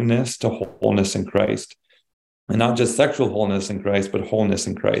brokenness to wholeness in Christ, and not just sexual wholeness in Christ, but wholeness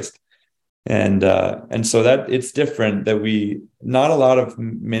in Christ. And so that it's different that not a lot of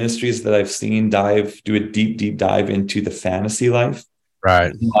ministries that I've seen do a deep dive into the fantasy life.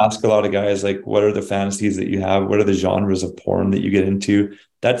 Right. I'll ask a lot of guys, like, what are the fantasies that you have? What are the genres of porn that you get into?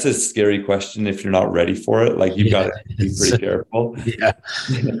 That's a scary question if you're not ready for it. Like, you've got to be pretty careful. Yeah.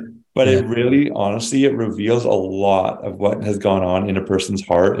 But it really, honestly, it reveals a lot of what has gone on in a person's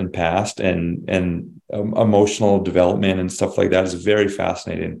heart and past and emotional development and stuff like that is very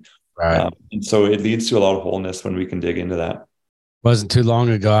fascinating. Right. And so it leads to a lot of wholeness when we can dig into that. Wasn't too long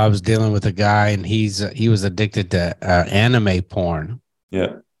ago, I was dealing with a guy, and he was addicted to anime porn.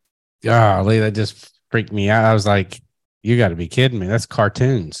 Yeah. Golly, that just freaked me out. I was like, you got to be kidding me. That's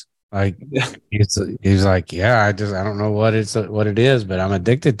cartoons. Like, he's like, yeah, I don't know what it is, but I'm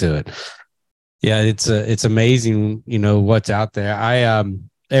addicted to it. Yeah. It's amazing, what's out there. I,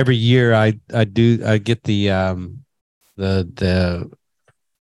 every year I get the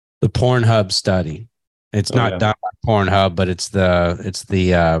Pornhub study. It's not done by Pornhub, but it's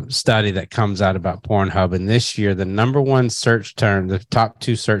the study that comes out about Pornhub. And this year, the number one search term, the top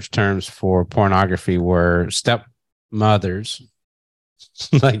 2 search terms for pornography were stepmothers,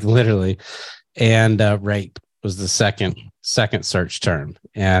 like literally, and rape was the second search term.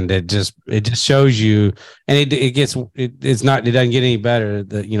 And it just shows you, and it doesn't get any better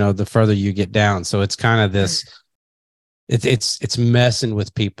the further you get down. So it's kind of this it's messing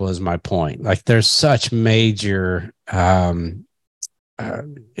with people is my point. Like there's such major, and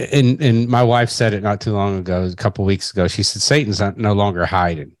my wife said it not too long ago, a couple of weeks ago. She said, Satan's no longer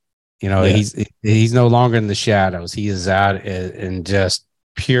hiding. He's no longer in the shadows. He is out in just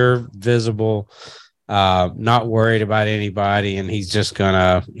pure visible, not worried about anybody. And he's just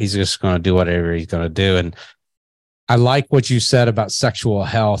gonna do whatever he's gonna do. And I like what you said about sexual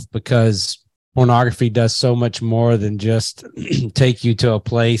health, because pornography does so much more than just take you to a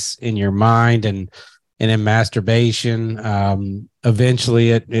place in your mind and in masturbation.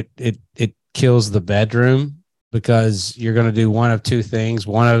 Eventually it kills the bedroom, because you're going to do one of two things.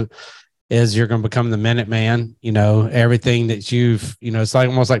 Is you're going to become the Minuteman, everything that it's like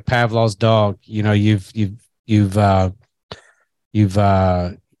almost like Pavlov's dog. You've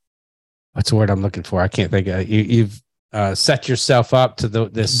what's the word I'm looking for? I can't think of it. You've set yourself up to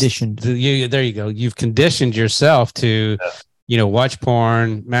this conditioned. There you go. You've conditioned yourself to, watch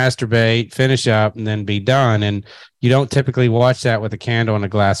porn, masturbate, finish up, and then be done. And you don't typically watch that with a candle and a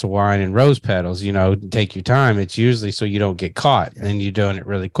glass of wine and rose petals. Take your time. It's usually so you don't get caught, and you're doing it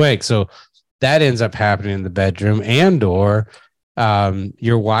really quick. So that ends up happening in the bedroom, or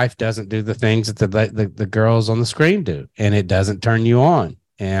your wife doesn't do the things that the girls on the screen do, and it doesn't turn you on.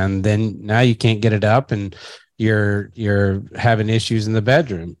 And then now you can't get it up, and you're having issues in the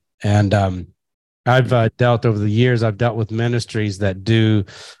bedroom. And I've dealt over the years, I've dealt with ministries that do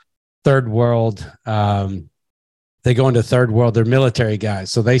third world. They go into third world. They're military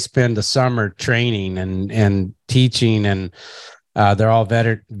guys, so they spend the summer training and teaching, and they're all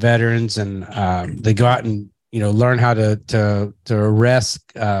veterans, and they go out and learn how to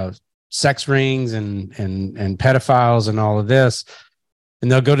arrest sex rings and pedophiles and all of this.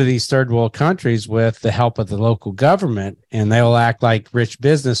 And they'll go to these third world countries with the help of the local government, and they'll act like rich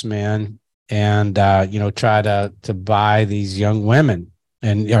businessmen and, try to buy these young women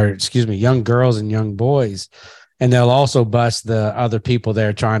young girls and young boys. And they'll also bust the other people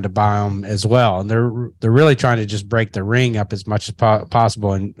there trying to buy them as well. And they're really trying to just break the ring up as much as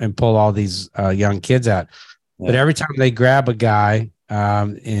possible and pull all these young kids out. Yeah. But every time they grab a guy,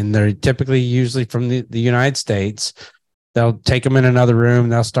 and they're usually from the United States, they'll take them in another room.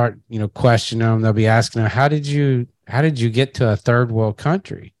 They'll start, questioning them. They'll be asking them, how did you get to a third world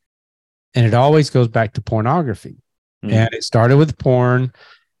country? And it always goes back to pornography. Mm. And it started with porn.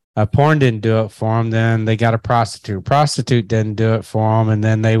 Porn didn't do it for them. Then they got a prostitute. Prostitute didn't do it for them. And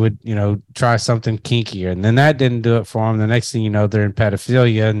then they would, try something kinkier. And then that didn't do it for them. The next thing you know, they're in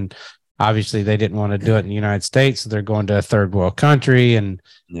pedophilia. And obviously they didn't want to do it in the United States. So they're going to a third world country. And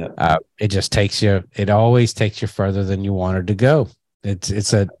it just it always takes you further than you wanted to go.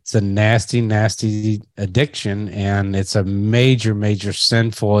 It's a nasty, nasty addiction. And it's a major, major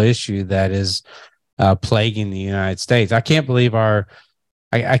sinful issue that is plaguing the United States. I can't believe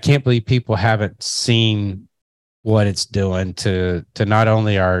I can't believe people haven't seen what it's doing to not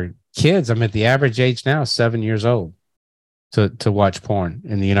only our kids. I mean, the average age now is 7 years old to watch porn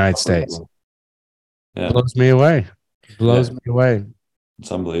in the United States. Yeah. Blows me away. Me away.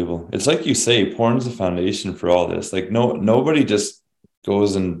 It's unbelievable. It's like you say, porn is the foundation for all this. Like nobody just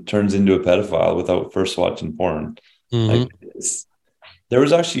goes and turns into a pedophile without first watching porn. Mm-hmm. Like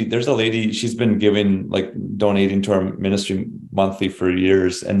there's a lady, she's been donating to our ministry monthly for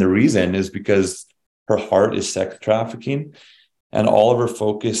years. And the reason is because her heart is sex trafficking, and all of her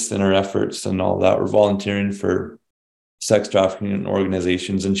focus and her efforts and all that were volunteering for sex trafficking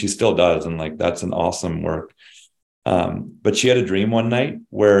organizations. And she still does. And that's an awesome work. But she had a dream one night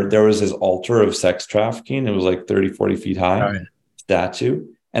where there was this altar of sex trafficking. It was 30, 40 feet high statue.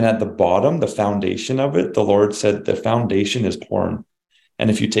 And at the bottom, the foundation of it, the Lord said the foundation is porn. And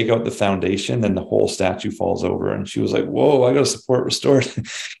if you take out the foundation, then the whole statue falls over. And she was like, whoa, I got to support Restored.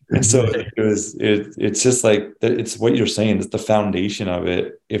 And so it's just it's what you're saying, it's the foundation of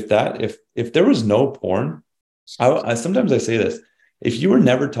it. If there was no porn, I sometimes I say this, if you were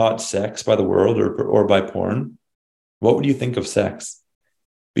never taught sex by the world or by porn, what would you think of sex?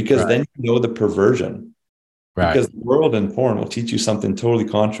 Because then you know the perversion. Right. Because the world and porn will teach you something totally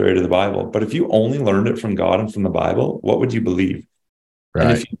contrary to the Bible. But if you only learned it from God and from the Bible, what would you believe? Right.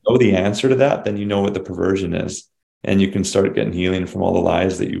 And if you know the answer to that, then you know what the perversion is. And you can start getting healing from all the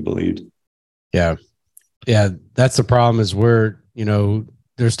lies that you believed. Yeah. Yeah. That's the problem is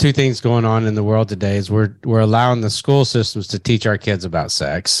there's two things going on in the world today is we're allowing the school systems to teach our kids about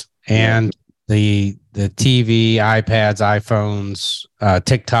sex, and the TV, iPads, iPhones,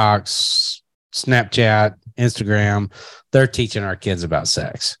 TikToks, Snapchat, Instagram, they're teaching our kids about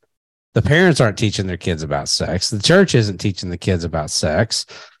sex. The parents aren't teaching their kids about sex. The church isn't teaching the kids about sex.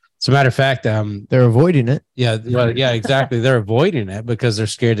 As a matter of fact, they're avoiding it. Yeah, well, yeah, exactly. They're avoiding it because they're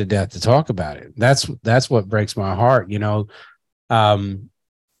scared to death to talk about it. That's what breaks my heart.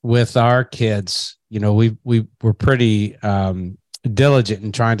 With our kids, we're pretty diligent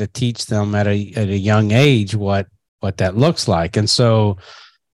in trying to teach them at a young age what that looks like. And so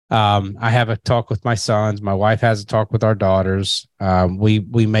I have a talk with my sons. My wife has a talk with our daughters.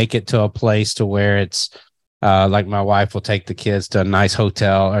 We make it to a place to where it's like my wife will take the kids to a nice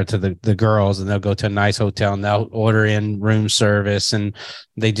hotel, or to the girls, and they'll go to a nice hotel and they'll order in room service, and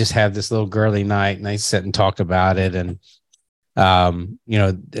they just have this little girly night and they sit and talk about it. And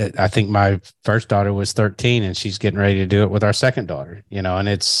I think my first daughter was 13 and she's getting ready to do it with our second daughter, and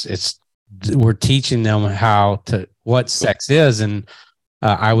it's we're teaching them what sex is. And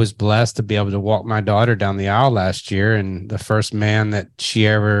I was blessed to be able to walk my daughter down the aisle last year, and the first man that she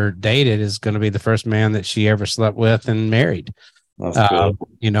ever dated is going to be the first man that she ever slept with and married. That's cool.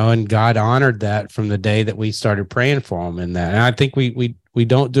 And God honored that from the day that we started praying for him in that. And I think we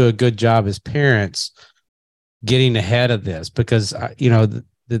don't do a good job as parents getting ahead of this, because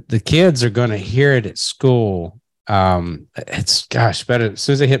the kids are going to hear it at school. It's better as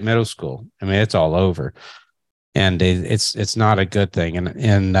soon as they hit middle school. I mean, it's all over. And it's not a good thing.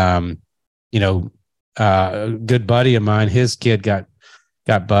 And a good buddy of mine, his kid got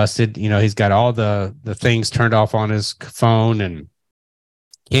busted. He's got all the things turned off on his phone and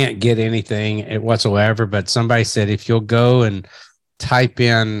can't get anything whatsoever. But somebody said, if you'll go and type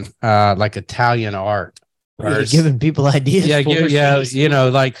in like Italian art, you're giving people ideas.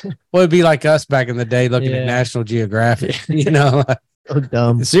 Like it'd be like us back in the day looking at National Geographic. So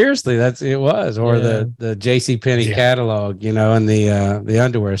dumb. Seriously, it was. Or the JCPenney catalog, in the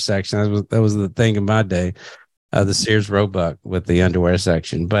underwear section. That was the thing in my day. The Sears Roebuck with the underwear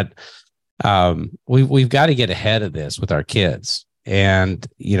section. But we've got to get ahead of this with our kids. And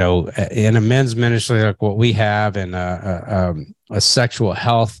in a men's ministry like what we have, and a sexual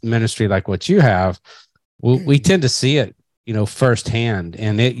health ministry like what you have, we tend to see it firsthand,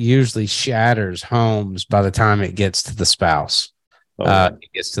 and it usually shatters homes by the time it gets to the spouse.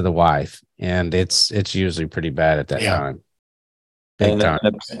 It gets to the wife, and it's usually pretty bad at that time. And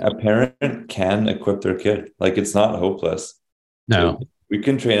a parent can equip their kid. Like, it's not hopeless. No, we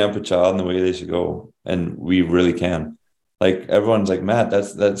can train up a child in the way they should go, and we really can. Like, everyone's like, Matt,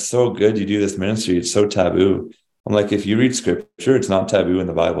 that's so good. You do this ministry. It's so taboo. I'm like, if you read scripture, it's not taboo in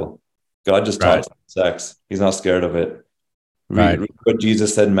the Bible. God just taught us sex. He's not scared of it. Read what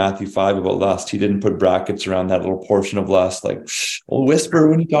Jesus said in Matthew 5 about lust. He didn't put brackets around that little portion of lust, like, we'll whisper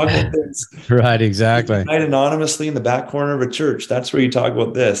when you talk about this. Right, exactly. Night anonymously in the back corner of a church. That's where you talk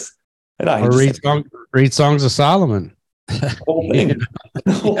about this. And read Songs of Solomon. The whole thing.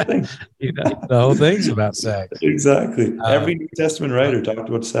 The whole thing. The whole thing's about sex. Exactly. Every New Testament writer talked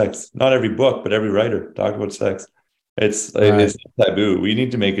about sex. Not every book, but every writer talked about sex. It's taboo. We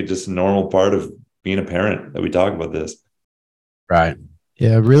need to make it just a normal part of being a parent that we talk about this. Right.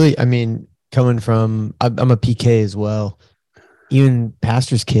 Yeah, really. I mean, coming from, I'm a PK as well. Even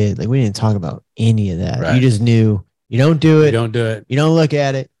pastor's kid, like, we didn't talk about any of that. Right. You just knew you don't do it. You don't do it. You don't look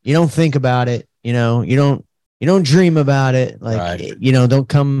at it. You don't think about it. You don't dream about it. Like, don't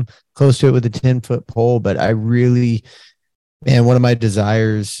come close to it with a 10-foot pole. But I really, man, one of my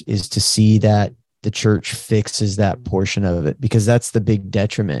desires is to see that the church fixes that portion of it, because that's the big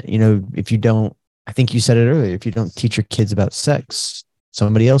detriment. If you don't, I think you said it earlier, if you don't teach your kids about sex,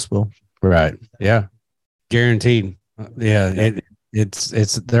 somebody else will. Right. Yeah. Guaranteed. Yeah.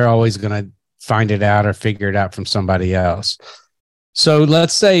 It's they're always going to find it out or figure it out from somebody else. So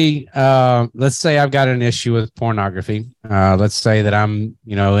let's say I've got an issue with pornography. Let's say that I'm,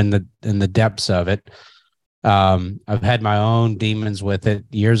 in the depths of it. I've had my own demons with it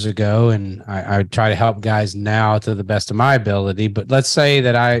years ago, and I try to help guys now to the best of my ability. But let's say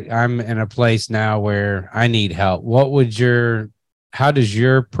that I'm in a place now where I need help. How does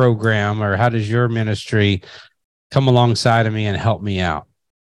your program, or how does your ministry come alongside of me and help me out?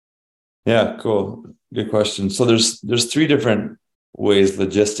 Yeah, cool. Good question. So there's three different ways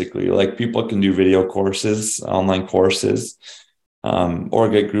logistically. Like, people can do video courses, online courses, or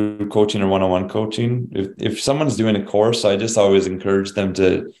get group coaching or one-on-one coaching. If someone's doing a course, I just always encourage them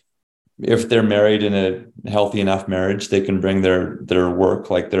to, if they're married in a healthy enough marriage, they can bring their work,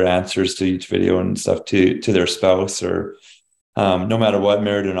 like their answers to each video and stuff, to their spouse, or no matter what,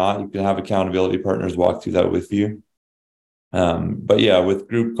 married or not, you can have accountability partners walk through that with you. But yeah, with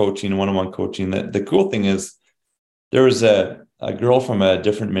group coaching and one-on-one coaching, the cool thing is, there was a girl from a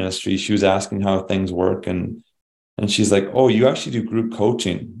different ministry. She was asking how things work, and she's like, "Oh, you actually do group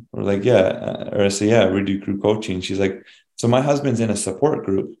coaching?" We're like, "Yeah." Or I say, "Yeah, we do group coaching." She's like, "So my husband's in a support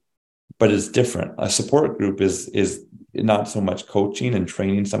group." but it's different. A support group is not so much coaching and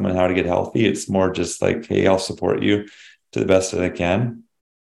training someone how to get healthy. It's more just like, hey, I'll support you to the best that I can.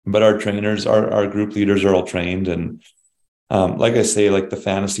 But our trainers, our group leaders are all trained. And like I say, like the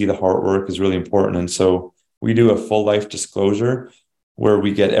fantasy, the heart work is really important. And so we do a full life disclosure where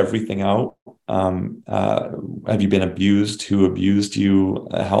we get everything out. Have you been abused? Who abused you?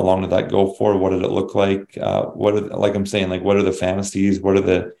 How long did that go for? What did it look like? Like I'm saying, like, what are the fantasies? What are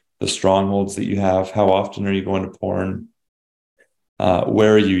the strongholds that you have? How often are you going to porn?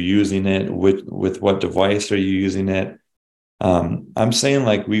 Where are you using it? With what device are you using it? I'm saying,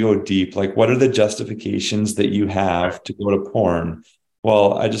 like, we go deep. Like, what are the justifications that you have to go to porn?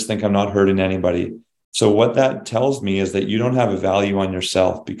 Well, I just think I'm not hurting anybody. So what that tells me is that you don't have a value on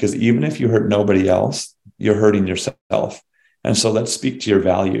yourself, because even if you hurt nobody else, you're hurting yourself. And so let's speak to your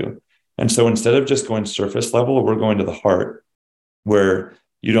value. And so instead of just going surface level, we're going to the heart, where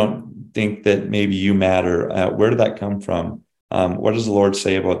you don't think that maybe you matter. Where did that come from? What does the Lord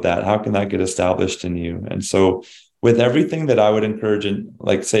say about that? How can that get established in you? And so with everything that I would encourage, in,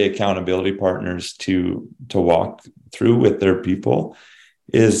 like, say, accountability partners to walk through with their people,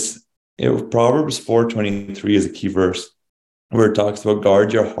 is Proverbs 4:23 is a key verse where it talks about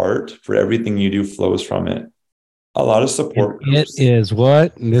guard your heart, for everything you do flows from it. A lot of support groups. It is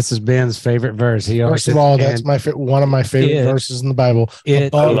what? And this is Ben's favorite verse. First of all, that's one of my favorite verses in the Bible. I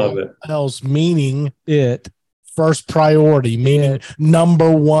love it. Else, meaning it first priority, meaning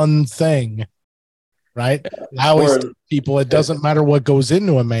number one thing. Right? I always tell people, it doesn't matter what goes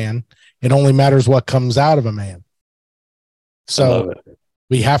into a man, it only matters what comes out of a man. So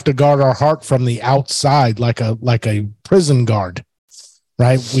we have to guard our heart from the outside, like a prison guard,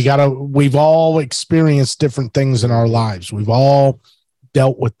 right? We've all experienced different things in our lives. We've all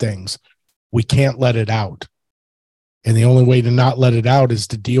dealt with things. We can't let it out. And the only way to not let it out is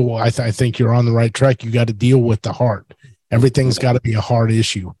to deal with, I think you're on the right track. You got to deal with the heart. Everything's got to be a heart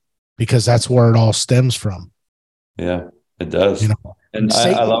issue, because that's where it all stems from. Yeah, it does. You know? And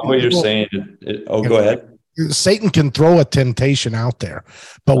I love what you're saying. Go ahead. Satan can throw a temptation out there,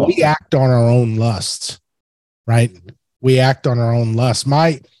 but we act on our own lusts, right? We act on our own lusts.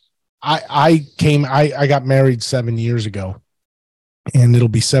 I got married 7 years ago, and it'll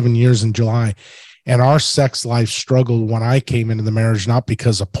be 7 years in July. And our sex life struggled when I came into the marriage, not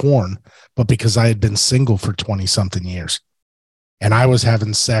because of porn, but because I had been single for 20 something years. And I was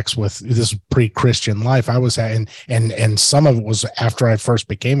having sex with this pre-Christian life. I was having, and some of it was after I first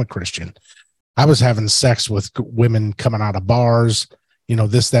became a Christian. I was having sex with women coming out of bars,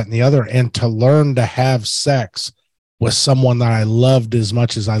 this, that, and the other. And to learn to have sex with someone that I loved as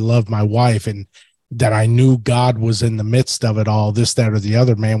much as I loved my wife, and that I knew God was in the midst of it all, this, that, or the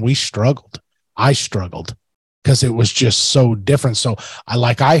other, man, we struggled. I struggled because it was just so different. So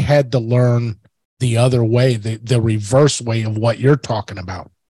I had to learn the other way, the reverse way of what you're talking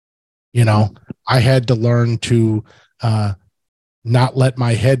about. I had to learn to not let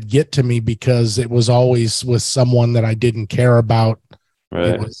my head get to me, because it was always with someone that I didn't care about.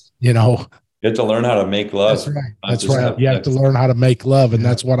 Right. It was, you have to learn how to make love. That's right. That's right. You have to learn how to make love. And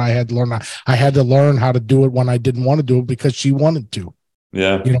that's what I had to learn. I had to learn how to do it when I didn't want to do it, because she wanted to.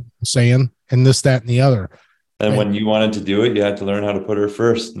 Yeah. You know what I'm saying? And this, that, and the other. And when you wanted to do it, you had to learn how to put her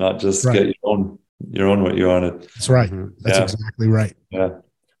first, not just get your own what you wanted. That's right. That's exactly right. Yeah.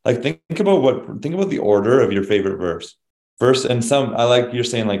 Like think about the order of your favorite verse. First, and I like you're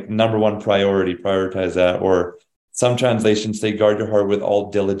saying, like, number one priority, prioritize that. Or some translations say guard your heart with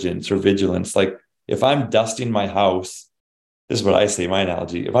all diligence or vigilance. Like, if I'm dusting my house, this is what I say, my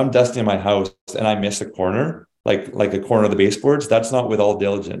analogy. If I'm dusting my house and I miss a corner, like a corner of the baseboards, that's not with all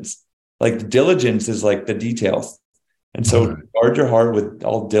diligence. Like, the diligence is like the details. And so guard your heart with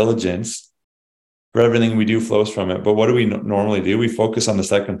all diligence, for everything we do flows from it. But what do we normally do? We focus on the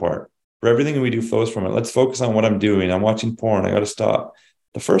second part. For everything we do flows from it. Let's focus on what I'm doing. I'm watching porn. I got to stop.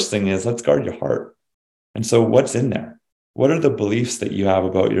 The first thing is, let's guard your heart. And so what's in there? What are the beliefs that you have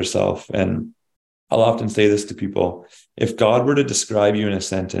about yourself? And I'll often say this to people. If God were to describe you in a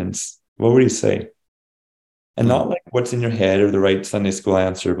sentence, what would he say? And not like what's in your head or the right Sunday school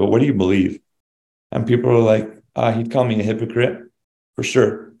answer, but what do you believe? And people are like, he'd call me a hypocrite. For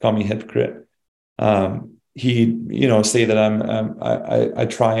sure, call me a hypocrite. He, say that I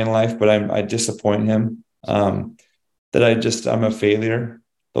try in life, but I disappoint him. That I'm a failure.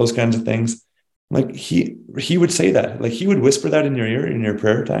 Those kinds of things. Like he would say that. Like, he would whisper that in your ear in your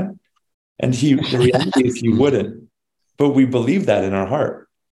prayer time. And the reality is he wouldn't. But we believe that in our heart.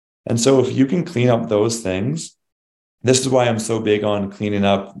 And so if you can clean up those things, this is why I'm so big on cleaning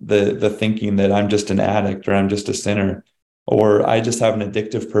up the thinking that I'm just an addict or I'm just a sinner. or I just have an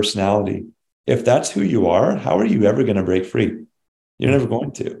addictive personality. If that's who you are, how are you ever going to break free? You're never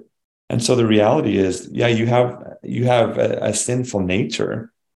going to. And so the reality is, yeah, you have a sinful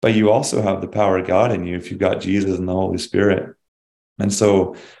nature, but you also have the power of God in you if you've got Jesus and the Holy Spirit. And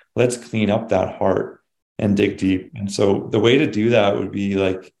so let's clean up that heart and dig deep. And so the way to do that would be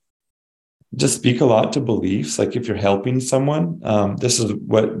like, just speak a lot to beliefs. Like if you're helping someone, this is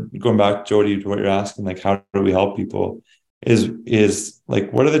what, going back, Jody, to what you're asking, like, how do we help people? Is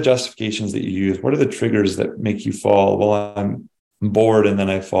like, what are the justifications that you use? What are the triggers that make you fall? Well, I'm bored and then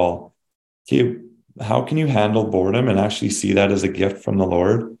I fall. Okay, how can you handle boredom and actually see that as a gift from the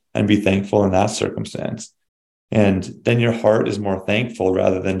Lord and be thankful in that circumstance? And then your heart is more thankful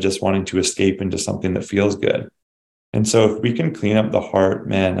rather than just wanting to escape into something that feels good. And so if we can clean up the heart,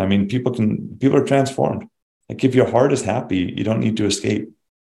 man, I mean, people are transformed. Like if your heart is happy, you don't need to escape.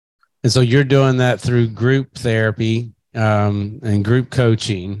 And so you're doing that through group therapy and group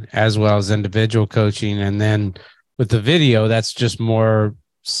coaching, as well as individual coaching. And then with the video, that's just more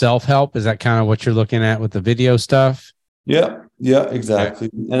self-help. Is that kind of what you're looking at with the video stuff? Yeah, exactly.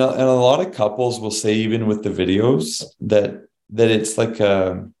 Yeah. And a lot of couples will say, even with the videos, that it's like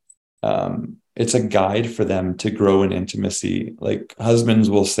it's a guide for them to grow in intimacy. Like husbands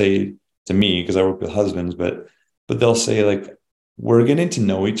will say to me, because I work with husbands, but they'll say like, we're getting to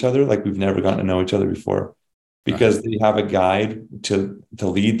know each other like we've never gotten to know each other before, because they have a guide to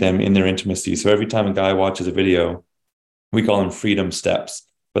lead them in their intimacy. So every time a guy watches a video, we call them freedom steps,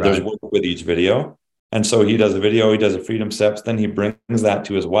 but there's work with each video. And so he does a video, he does a freedom steps, then he brings that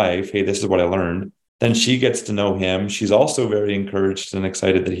to his wife. Hey, this is what I learned. Then she gets to know him. She's also very encouraged and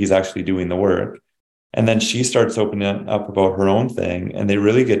excited that he's actually doing the work. And then she starts opening up about her own thing, and they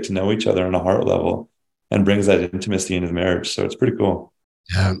really get to know each other on a heart level, and brings that intimacy into the marriage. So it's pretty cool.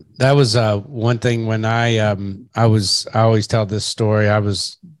 Yeah, that was one thing when I always tell this story. I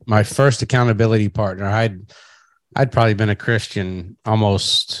was my first accountability partner. I'd probably been a Christian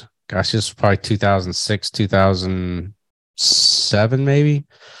almost, gosh, this was probably 2006, 2007, maybe.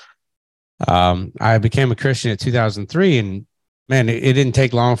 I became a Christian at 2003, and man, it didn't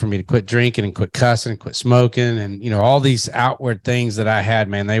take long for me to quit drinking and quit cussing and quit smoking. And, all these outward things that I had,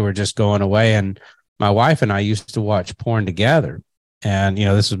 man, they were just going away. And my wife and I used to watch porn together. And,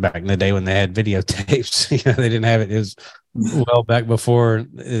 this was back in the day when they had videotapes. They didn't have it. It was well back before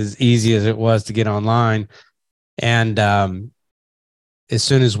as easy as it was to get online. And as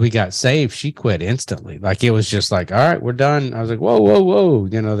soon as we got saved, she quit instantly. Like it was just like, all right, we're done. I was like, whoa.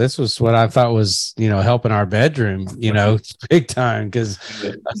 This was what I thought was, helping our bedroom, big time. Because I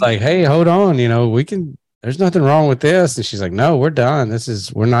was like, hey, hold on, there's nothing wrong with this. And she's like, no, we're done.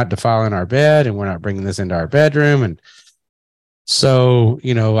 We're not defiling our bed, and we're not bringing this into our bedroom. And so,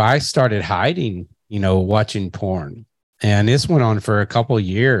 I started hiding, watching porn. And this went on for a couple of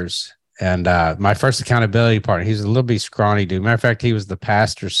years. And my first accountability partner, he's a little bit scrawny dude. Matter of fact, he was the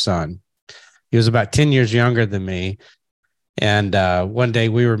pastor's son. He was about 10 years younger than me. And one day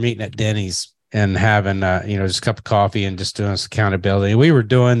we were meeting at Denny's and having, just a cup of coffee and just doing some accountability. We were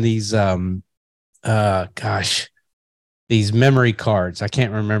doing these, these memory cards. I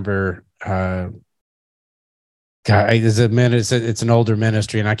can't remember. It's an older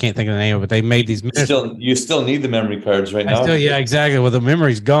ministry, and I can't think of the name of it. They made these. You still need the memory cards right now. Yeah, exactly. Well, the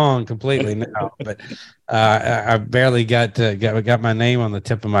memory's gone completely now, but I barely got my name on the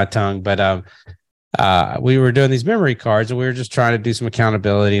tip of my tongue. But we were doing these memory cards, and we were just trying to do some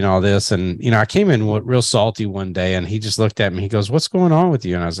accountability and all this. And I came in real salty one day, and he just looked at me. He goes, "What's going on with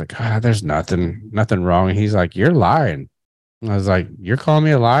you?" And I was like, "There's nothing wrong." And he's like, "You're lying." And I was like, "You're calling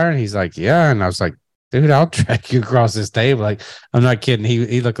me a liar?" And he's like, "Yeah." And I was like, dude, I'll drag you across this table. Like, I'm not kidding.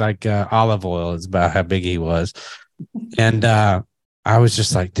 He looked like olive oil. It's about how big he was. And I was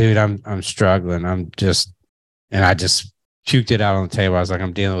just like, dude, I'm struggling. And I just puked it out on the table. I was like,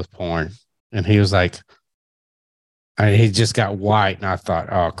 I'm dealing with porn. And he was like, he just got white. And I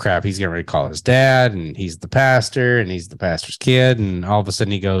thought, oh crap, he's getting ready to call his dad. And he's the pastor, and he's the pastor's kid. And all of a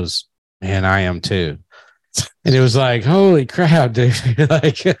sudden he goes, man, I am too. And it was like, holy crap, dude.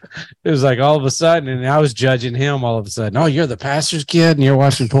 Like, it was like all of a sudden, and I was judging him all of a sudden. Oh, you're the pastor's kid and you're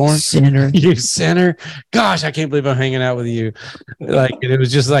watching porn? Sinner. You sinner. Gosh, I can't believe I'm hanging out with you. Like, and it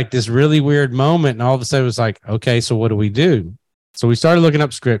was just like this really weird moment. And all of a sudden it was like, okay, so what do we do? So we started looking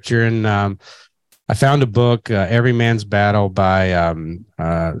up scripture, and I found a book, Every Man's Battle by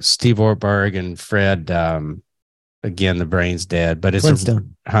Steve Ortberg and Fred, again, the brain's dead, but it's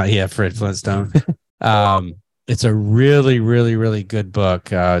Flintstone. Fred Flintstone. It's a really, really, really good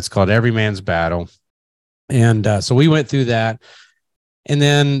book. It's called Every Man's Battle. And so we went through that. And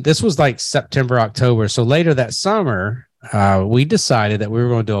then this was like September, October. So later that summer, we decided that we were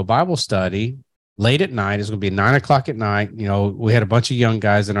going to do a Bible study late at night. It was going to be 9:00 at night. We had a bunch of young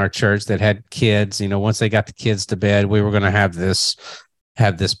guys in our church that had kids. Once they got the kids to bed, we were going to have this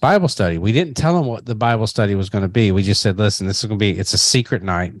Bible study. We didn't tell them what the Bible study was going to be. We just said, listen, this is going to be, it's a secret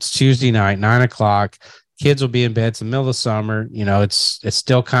night. It's Tuesday night, 9:00. Kids will be in bed. It's the middle of the summer. It's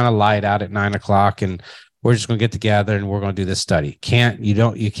still kind of light out at 9:00, and we're just going to get together and we're going to do this study.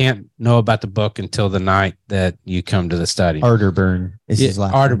 You can't know about the book until the night that you come to the study. Arterburn is his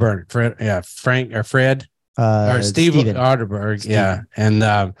last name. Arterburn. Fred or Steve Arterburn. Yeah.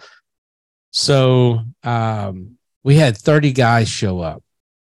 And so we had 30 guys show up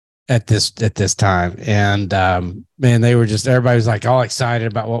at this time, and man, they were everybody was like all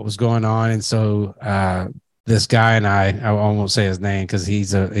excited about what was going on. And so this guy and I won't say his name because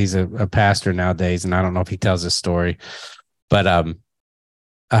he's a pastor nowadays, and I don't know if he tells this story, but I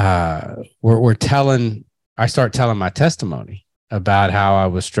start telling my testimony about how I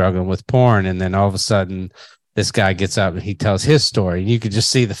was struggling with porn, and then all of a sudden this guy gets up and he tells his story. You could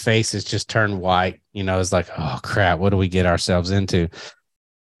just see the faces just turn white. It's like, oh crap, what do we get ourselves into?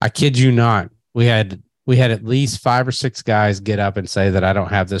 I kid you not. We had at least 5 or 6 guys get up and say that I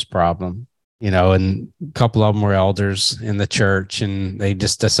don't have this problem, and a couple of them were elders in the church, and they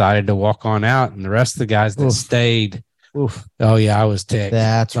just decided to walk on out. And the rest of the guys that stayed, oh yeah, I was ticked.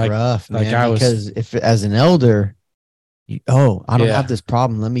 That's rough, man. Because if as an elder, I don't have this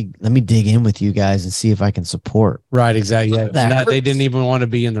problem. Let me dig in with you guys and see if I can support. Right, exactly. Yeah. They didn't even want to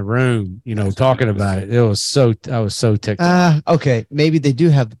be in the room, talking about it. I was so ticked. Okay, maybe they do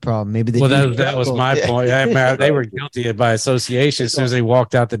have the problem. Maybe they. Well, that was my point. They were guilty by association as soon as they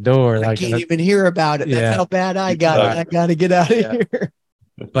walked out the door. I can't even hear about it. That's how bad I got it. I got to get out of here.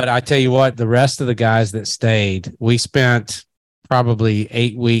 But I tell you what, the rest of the guys that stayed, we spent probably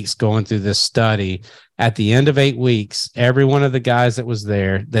 8 weeks going through this study. At the end of 8 weeks, every one of the guys that was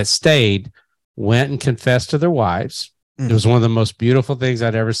there that stayed went and confessed to their wives. It was one of the most beautiful things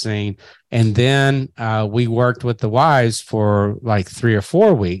I'd ever seen. And then we worked with the wives for like 3 or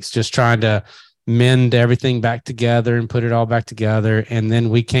 4 weeks, just trying to mend everything back together and put it all back together. And then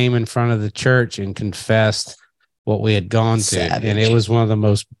we came in front of the church and confessed what we had gone through. And it was one of the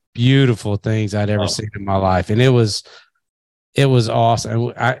most beautiful things I'd ever seen in my life. And it was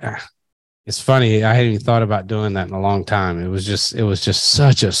awesome. It's funny. I hadn't even thought about doing that in a long time. It was just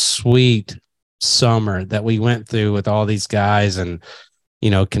such a sweet summer that we went through with all these guys, and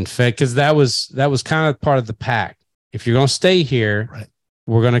confess, because that was kind of part of the pact. If you're going to stay here, right,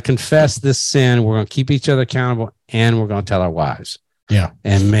 we're going to confess this sin. We're going to keep each other accountable, and we're going to tell our wives. Yeah.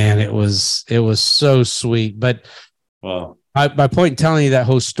 And man, it was so sweet. But my point in telling you that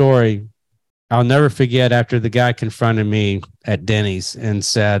whole story, I'll never forget after the guy confronted me at Denny's and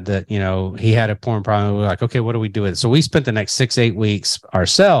said that, he had a porn problem. We were like, okay, what do we do with it? So we spent the next 6-8 weeks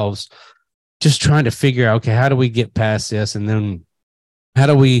ourselves just trying to figure out, okay, how do we get past this? And then how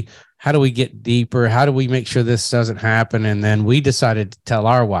do we get deeper? How do we make sure this doesn't happen? And then we decided to tell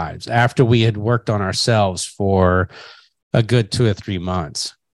our wives after we had worked on ourselves for a good 2 or 3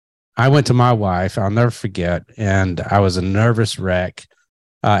 months. I went to my wife, I'll never forget, and I was a nervous wreck.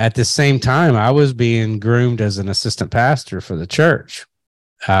 At the same time, I was being groomed as an assistant pastor for the church.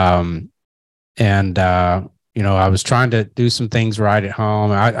 I was trying to do some things right at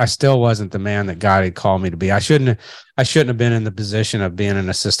home. I still wasn't the man that God had called me to be. I shouldn't have been in the position of being an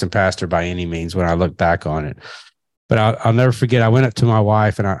assistant pastor by any means when I look back on it. But I'll never forget, I went up to my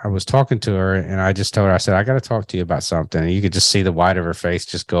wife and I was talking to her, and I just told her, I said, I got to talk to you about something. And you could just see the white of her face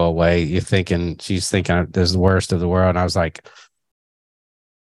just go away. She's thinking this is the worst of the world. And I was like,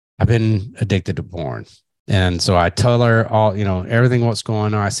 I've been addicted to porn. And so I tell her all, everything what's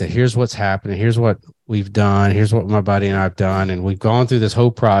going on. I said, here's what's happening. Here's what we've done. Here's what my buddy and I've done. And we've gone through this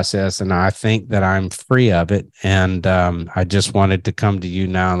whole process, and I think that I'm free of it. And I just wanted to come to you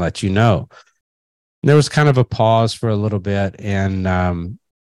now and let you know. And there was kind of a pause for a little bit, and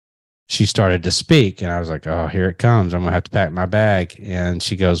she started to speak. And I was like, oh, here it comes. I'm going to have to pack my bag. And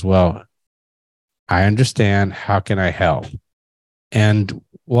she goes, well, I understand. How can I help? And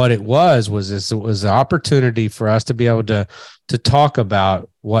what it was an opportunity for us to be able to talk about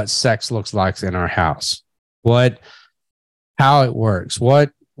what sex looks like in our house, how it works,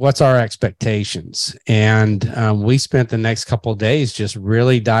 what's our expectations. And we spent the next couple of days just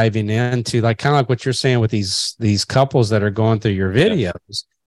really diving into kind of like what you're saying with these couples that are going through your videos.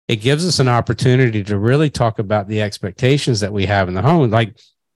 It gives us an opportunity to really talk about the expectations that we have in the home.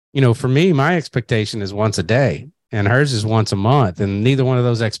 For me, my expectation is once a day, and hers is once a month, and neither one of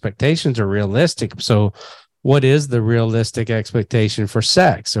those expectations are realistic. So what is the realistic expectation for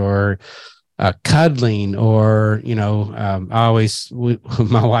sex? Or cuddling, or my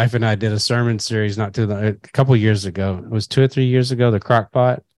wife and I did a sermon series a couple of years ago. It was 2 or 3 years ago. The crock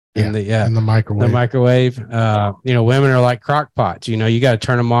pot in the microwave. Women are like crock pots. You got to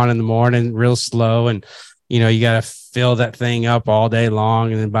turn them on in the morning real slow, and you got to fill that thing up all day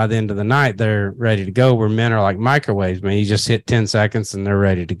long, and then by the end of the night they're ready to go. Where men are like microwaves, man. You just hit 10 seconds and they're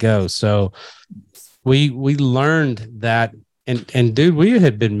ready to go. So we learned that, and dude, we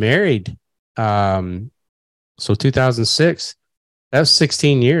had been married. So 2006, that was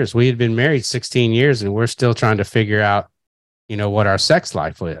 16 years. We had been married 16 years, and we're still trying to figure out, what our sex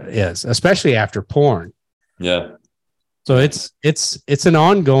life is, especially after porn. Yeah. So it's an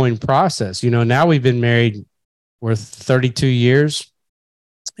ongoing process. Now we've been married, we're 32 years,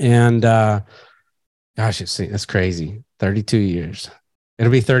 and that's crazy. 32 years.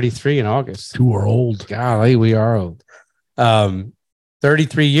 It'll be 33 in August. We're old. Golly, we are old.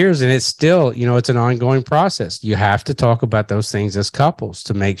 33 years, and it's still, it's an ongoing process. You have to talk about those things as couples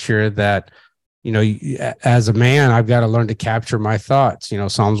to make sure that, as a man, I've got to learn to capture my thoughts.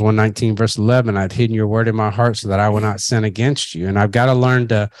 Psalms 119 verse 11, I've hidden your word in my heart so that I will not sin against you. And I've got to learn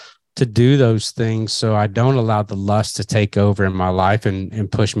to do those things so I don't allow the lust to take over in my life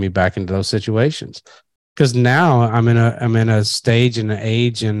and push me back into those situations. Because now I'm in a stage and an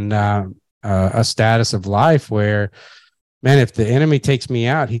age and a status of life where, man, if the enemy takes me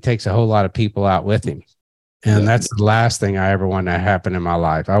out, he takes a whole lot of people out with him. And that's the last thing I ever want to happen in my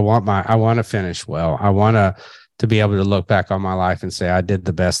life. I want to finish well. I want to be able to look back on my life and say, I did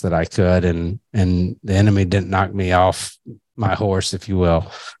the best that I could. And the enemy didn't knock me off my horse, if you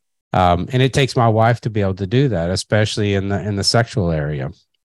will. And it takes my wife to be able to do that, especially in the sexual area.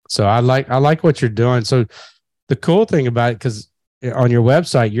 So I like what you're doing. So the cool thing about it, because on your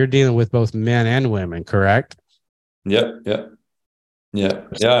website, you're dealing with both men and women, correct? Yeah.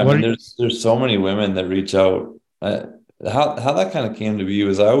 I mean, there's so many women that reach out. How that kind of came to be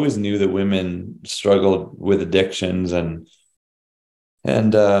was I always knew that women struggled with addictions, and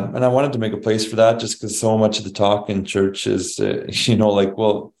I wanted to make a place for that, just because so much of the talk in church is,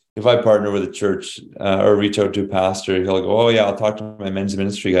 well, if I partner with a church or reach out to a pastor, he'll go, oh yeah, I'll talk to my men's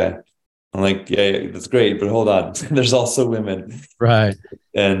ministry guy. I'm like, yeah, that's great, but hold on, there's also women, right?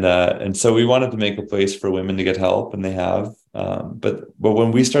 And so we wanted to make a place for women to get help, and they have. But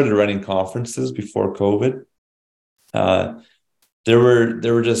when we started running conferences before COVID, there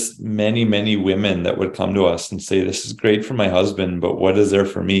were just many women that would come to us and say, "This is great for my husband, but what is there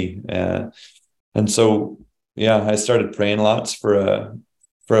for me?" And so, I started praying lots for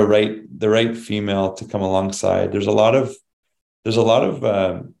the right female to come alongside. There's a lot of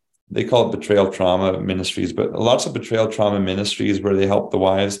they call it betrayal trauma ministries, but lots of betrayal trauma ministries where they help the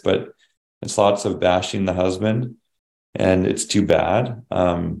wives, but it's lots of bashing the husband, and it's too bad.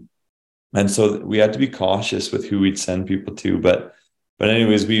 And so we had to be cautious with who we'd send people to. But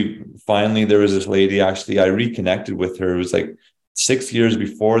anyways, there was this lady, actually, I reconnected with her. It was like 6 years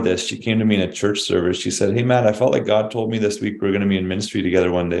before this. She came to me in a church service. She said, "Hey, Matt, I felt like God told me this week we're going to be in ministry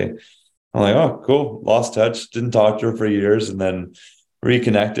together one day." I'm like, "Oh, cool." Lost touch. Didn't talk to her for years, and then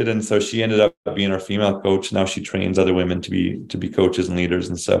reconnected. And so she ended up being our female coach. Now she trains other women to be coaches and leaders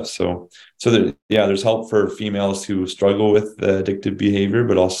and stuff. So there's help for females who struggle with addictive behavior,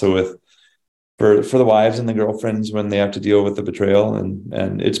 but also for the wives and the girlfriends when they have to deal with the betrayal.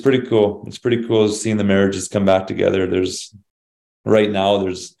 And it's pretty cool. It's pretty cool seeing the marriages come back together. There's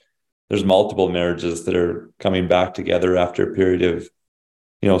multiple marriages that are coming back together after a period of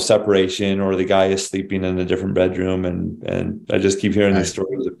separation, or the guy is sleeping in a different bedroom, and I just keep hearing these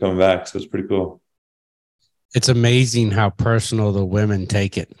stories of coming back. So it's pretty cool. It's amazing how personal the women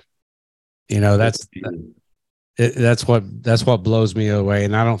take it. That's what blows me away.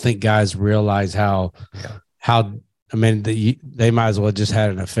 And I don't think guys realize how I mean, they might as well just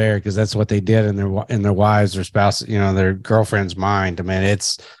had an affair, because that's what they did in their wives or spouses, their girlfriend's mind. I mean,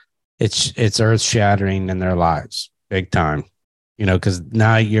 it's earth shattering in their lives, big time. Because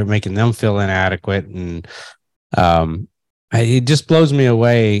now you're making them feel inadequate, and it just blows me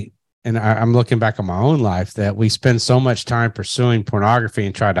away. And I'm looking back on my own life that we spend so much time pursuing pornography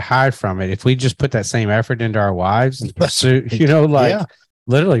and try to hide from it. If we just put that same effort into our wives and pursue,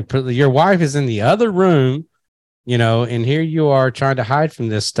 literally, your wife is in the other room, and here you are trying to hide from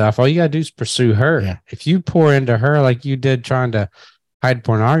this stuff. All you got to do is pursue her. Yeah. If you pour into her like you did trying to hide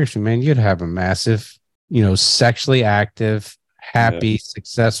pornography, man, you'd have a massive, sexually active, happy,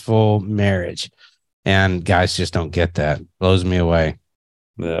 successful marriage. And guys just don't get that. Blows me away.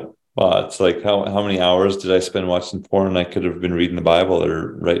 Yeah. Well, it's like how many hours did I spend watching porn? I could have been reading the Bible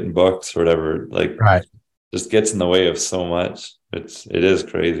or writing books or whatever. Like, right. Just gets in the way of so much. It is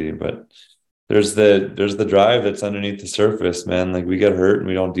crazy, but there's the drive that's underneath the surface, man. Like we get hurt and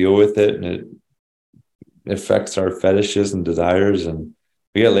we don't deal with it, and it affects our fetishes and desires, and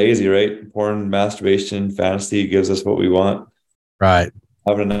we get lazy, right? Porn, masturbation, fantasy gives us what we want. Right.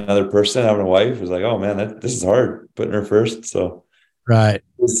 Having another person, having a wife is like, oh man, this is hard, putting her first. So right.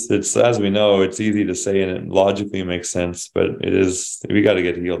 It's as we know, it's easy to say and it logically makes sense, but we got to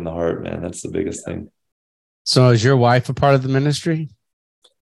get healed in the heart, man. That's the biggest thing. So is your wife a part of the ministry?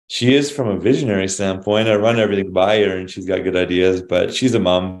 She is, from a visionary standpoint. I run everything by her and she's got good ideas, but she's a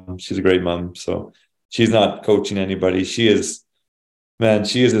mom. She's a great mom. So she's not coaching anybody. She is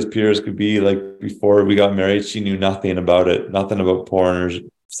as pure as could be. Like before we got married, she knew nothing about it, nothing about porn or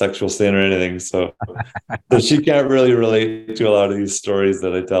sexual sin or anything. So she can't really relate to a lot of these stories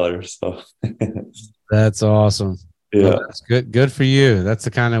that I tell her. So that's awesome. Yeah. Well, that's good. Good for you. That's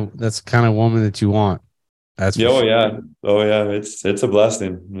the kind of woman that you want. That's sure. Yeah. Oh yeah. It's a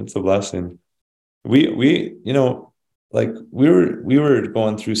blessing. It's a blessing. We like we were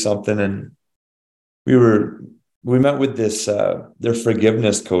going through something, and we met with this their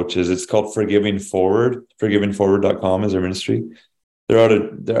forgiveness coaches. It's called Forgiving Forward. Forgivingforward.com is their ministry.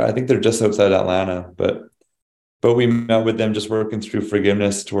 I think they're just outside Atlanta, but we met with them just working through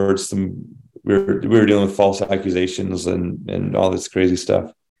forgiveness towards some. We were dealing with false accusations and all this crazy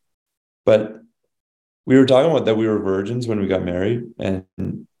stuff. But we were talking about that we were virgins when we got married, and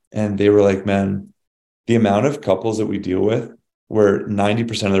they were like, man, the amount of couples that we deal with where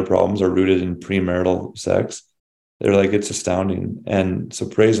 90% of their problems are rooted in premarital sex, they're like, it's astounding. And so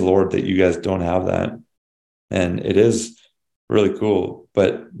praise the Lord that you guys don't have that. And it is really cool.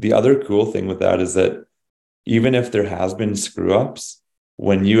 But the other cool thing with that is that even if there has been screw ups,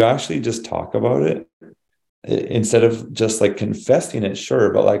 when you actually just talk about it, instead of just like confessing it,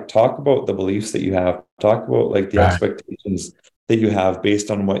 sure, but like talk about the beliefs that you have, talk about like the expectations that you have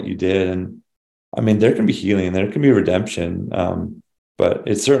based on what you did. And I mean, there can be healing, there can be redemption. But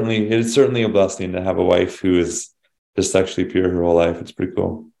it's certainly a blessing to have a wife who is just sexually pure her whole life. It's pretty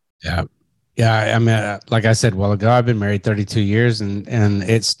cool. Yeah. Yeah. I mean, like I said, well, ago, I've been married 32 years and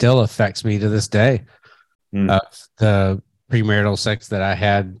it still affects me to this day. The premarital sex that I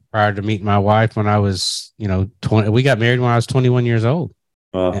had prior to meeting my wife when I was, 20, we got married when I was 21 years old.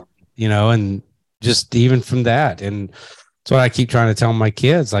 Wow. And just even from that. And that's what I keep trying to tell my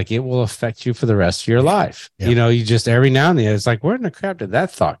kids, like it will affect you for the rest of your life. Yeah. You just every now and then it's like, where in the crap did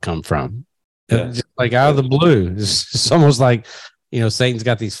that thought come from? Yeah. Just like out of the blue. It's almost like, Satan's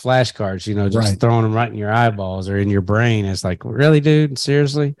got these flashcards, just throwing them right in your eyeballs or in your brain. It's like, really, dude?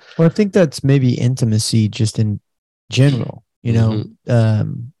 Seriously? Well, I think that's maybe intimacy just in general,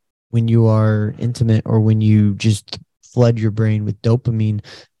 when you are intimate or when you just flood your brain with dopamine,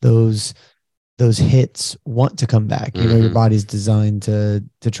 those hits want to come back. Your body's designed to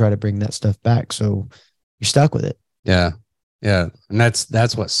try to bring that stuff back. So you're stuck with it. Yeah. Yeah. And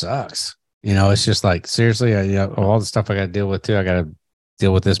that's what sucks. It's just like, seriously, all the stuff I got to deal with too. I got to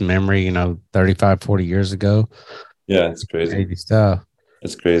deal with this memory, 35, 40 years ago. Yeah. It's crazy stuff.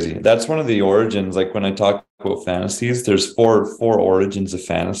 It's crazy. That's one of the origins. Like when I talk about fantasies, there's four origins of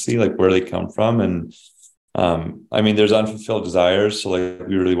fantasy, like where they come from. And I mean, there's unfulfilled desires. So like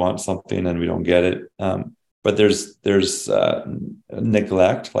we really want something and we don't get it. But there's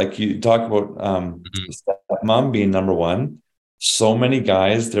neglect. Like you talk about stepmom being number one. So many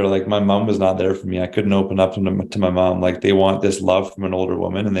guys, they're like, my mom was not there for me. I couldn't open up to my mom. Like they want this love from an older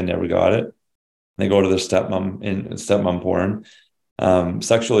woman and they never got it. They go to their stepmom porn.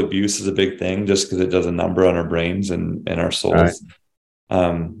 Sexual abuse is a big thing just because it does a number on our brains and our souls.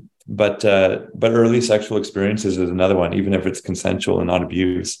 Right. But early sexual experiences is another one, even if it's consensual and not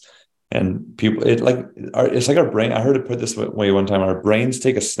abuse. And people, it's like our brain. I heard it put this way one time. Our brains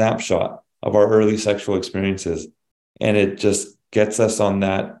take a snapshot of our early sexual experiences, and it just gets us on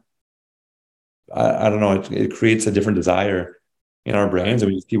that. I don't know. It creates a different desire in our brains,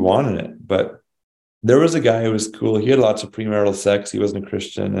 and we just keep wanting it. But there was a guy who was cool. He had lots of premarital sex. He wasn't a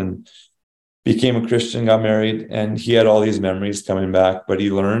Christian and became a Christian, got married, and he had all these memories coming back. But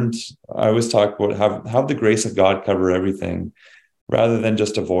he learned, I always talk about have the grace of God cover everything rather than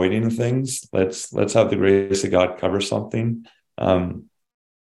just avoiding things. Let's have the grace of God cover something. In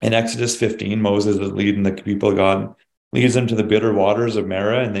Exodus 15, Moses is leading the people of God, leads them to the bitter waters of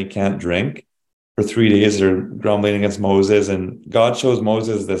Marah, and they can't drink. For 3 days, they're grumbling against Moses, and God shows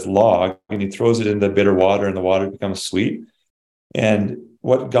Moses this log, and he throws it into the bitter water, and the water becomes sweet. And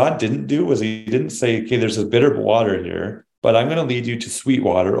what God didn't do was he didn't say, okay, there's a bitter water here, but I'm going to lead you to sweet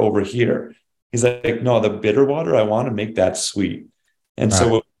water over here. He's like, no, the bitter water, I want to make that sweet. And so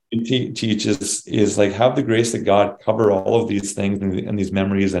what he teaches is like, have the grace of God cover all of these things and these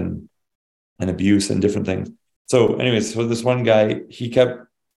memories. And abuse and different things. So anyways, so this one guy, he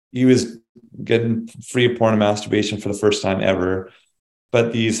was getting free of porn and masturbation for the first time ever.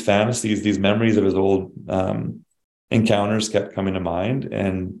 But these fantasies, these memories of his old encounters kept coming to mind.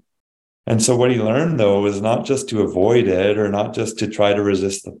 And so what he learned, though, was not just to avoid it or not just to try to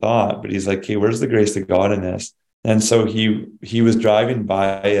resist the thought, but he's like, hey, where's the grace of God in this? And so he was driving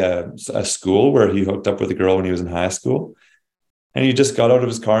by a school where he hooked up with a girl when he was in high school. And he just got out of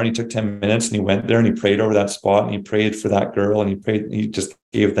his car and he took 10 minutes and he went there and he prayed over that spot and he prayed for that girl and he just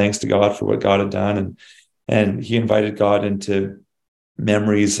gave thanks to God for what God had done. And he invited God into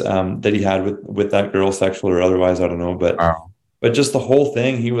memories that he had with that girl, sexual or otherwise, I don't know. But just the whole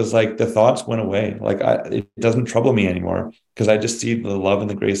thing, he was like, the thoughts went away. Like, it doesn't trouble me anymore because I just see the love and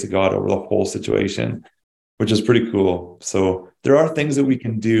the grace of God over the whole situation, which is pretty cool. So there are things that we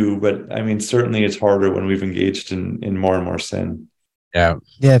can do, but I mean, certainly it's harder when we've engaged in more and more sin. Yeah.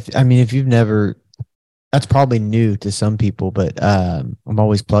 Yeah. If you've never, that's probably new to some people, but I'm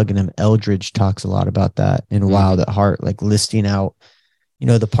always plugging him. Eldridge talks a lot about that in Wild at Heart, like listing out,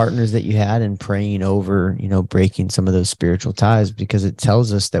 the partners that you had and praying over, breaking some of those spiritual ties, because it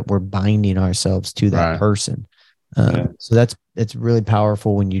tells us that we're binding ourselves to that person. So it's really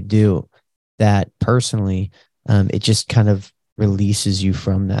powerful when you do that personally. It just kind of releases you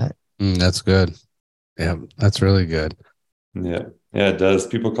from that. That's good. Yeah, that's really good. Yeah, it does.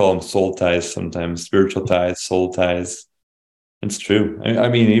 People call them soul ties sometimes, spiritual ties, soul ties. It's true. I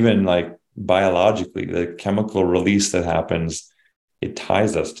mean, even like biologically, the chemical release that happens, it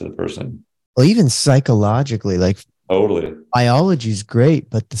ties us to the person. Well, even psychologically, like totally, biology is great,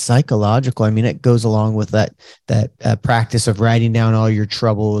 but the psychological, it goes along with that practice of writing down all your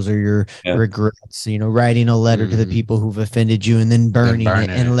troubles or your regrets, writing a letter to the people who've offended you and then burning it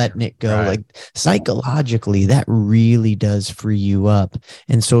and letting it go. Right. Like psychologically, that really does free you up.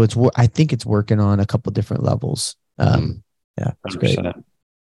 And so I think it's working on a couple different levels. Yeah, it's great.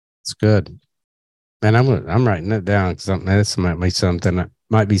 It's good. Man, I'm writing that down because this might be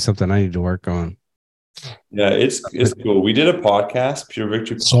something I need to work on. Yeah, it's cool. We did a podcast, Pure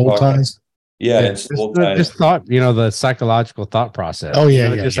Victory Soul Ties. Yeah, it's soul ties. Just thought, the psychological thought process. Oh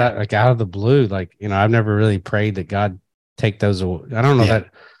yeah, just out of the blue, like I've never really prayed that God take those away. I don't know that.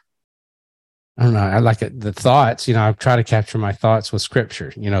 I don't know. I like it, the thoughts. I've tried to capture my thoughts with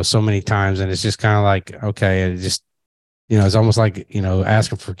Scripture. So many times, and it's just kind of like, okay, it just. It's almost like,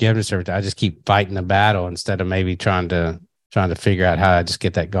 asking forgiveness every time. I just keep fighting the battle instead of maybe trying to figure out how to just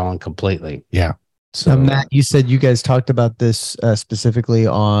get that going completely. Yeah. So Matt, you said you guys talked about this specifically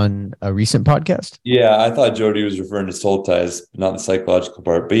on a recent podcast. Yeah, I thought Jody was referring to soul ties, not the psychological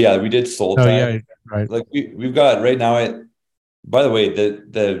part. But yeah, we did soul ties. Yeah, right. Like we've got right now. By the way,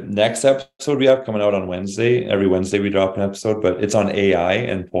 the next episode we have coming out on Wednesday. Every Wednesday we drop an episode, but it's on AI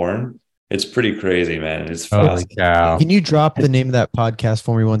and porn. It's pretty crazy, man. It's fast. Can you drop the name of that podcast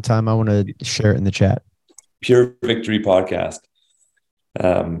for me one time? I want to share it in the chat. Pure Victory Podcast.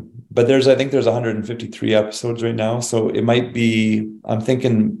 But I think there's 153 episodes right now. So it might be, I'm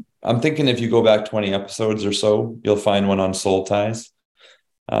thinking if you go back 20 episodes or so, you'll find one on soul ties.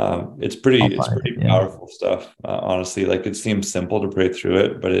 It's pretty powerful stuff. Honestly, like it seems simple to pray through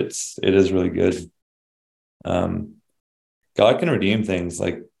it, but it is really good. God can redeem things.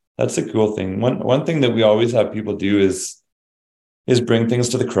 Like that's a cool thing. One thing that we always have people do is bring things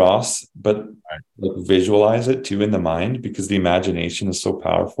to the cross, but like visualize it too in the mind, because the imagination is so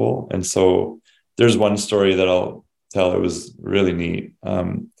powerful. And so there's one story that I'll tell. It was really neat.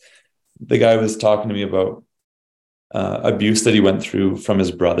 The guy was talking to me about abuse that he went through from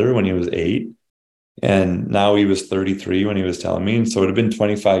his brother when he was 8. And now he was 33 when he was telling me. And so it had been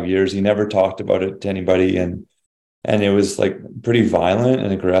 25 years. He never talked about it to anybody. And it was like pretty violent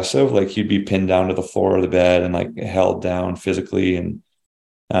and aggressive. Like he'd be pinned down to the floor of the bed and like held down physically and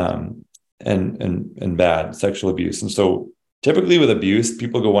bad sexual abuse. And so typically with abuse,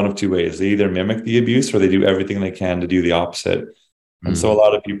 people go one of two ways. They either mimic the abuse or they do everything they can to do the opposite. And so a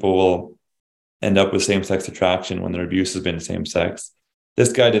lot of people will end up with same-sex attraction when their abuse has been same-sex.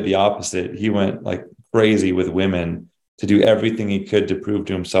 This guy did the opposite. He went like crazy with women to do everything he could to prove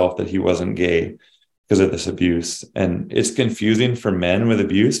to himself that he wasn't gay because of this abuse. And it's confusing for men with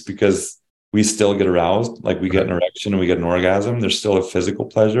abuse because we still get aroused, like we get an erection and we get an orgasm. There's still a physical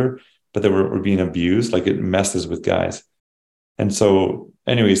pleasure, but then we're being abused. Like it messes with guys. And so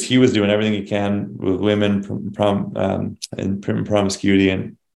anyways, he was doing everything he can with women and promiscuity.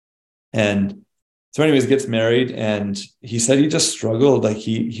 And so anyways, gets married, and he said he just struggled. Like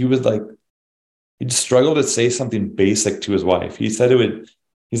he just struggled to say something basic to his wife. He said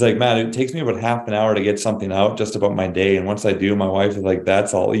He's like, man, it takes me about half an hour to get something out just about my day. And once I do, my wife is like,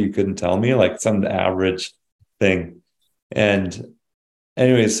 that's all you couldn't tell me, like some average thing. And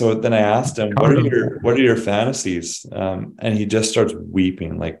anyway, so then I asked him, what are your fantasies? And he just starts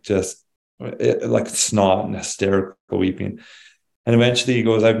weeping, like snot and hysterical weeping. And eventually he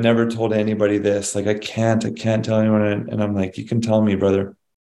goes, I've never told anybody this. Like, I can't tell anyone. And I'm like, you can tell me, brother.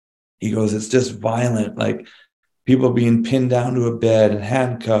 He goes, it's just violent. Like, people being pinned down to a bed and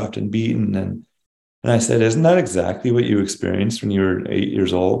handcuffed and beaten. And I said, isn't that exactly what you experienced when you were 8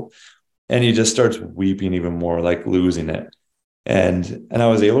 years old? And he just starts weeping even more, like losing it. And I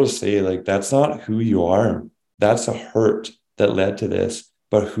was able to say, like, that's not who you are. That's a hurt that led to this.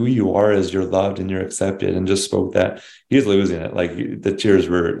 But who you are is you're loved and you're accepted, and just spoke that. He's losing it. Like, the tears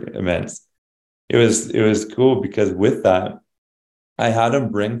were immense. It was cool because with that, I had him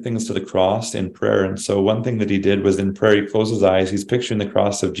bring things to the cross in prayer. And so one thing that he did was in prayer, he closed his eyes. He's picturing the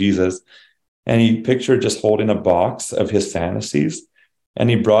cross of Jesus, and he pictured just holding a box of his fantasies. And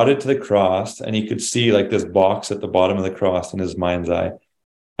he brought it to the cross, and he could see like this box at the bottom of the cross in his mind's eye.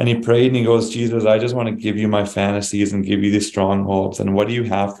 And he prayed and he goes, Jesus, I just want to give you my fantasies and give you these strongholds. And what do you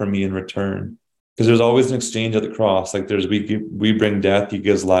have for me in return? Because there's always an exchange at the cross. Like, we bring death, he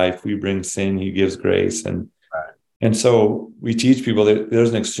gives life. We bring sin, he gives grace. And so we teach people that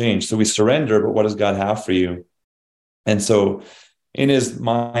there's an exchange. So we surrender, but what does God have for you? And so in his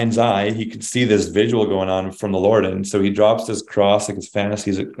mind's eye, he could see this visual going on from the Lord. And so he drops his cross, like his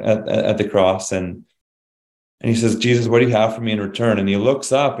fantasies at the cross. And he says, Jesus, what do you have for me in return? And he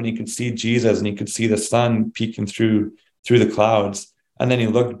looks up and he could see Jesus, and he could see the sun peeking through the clouds. And then he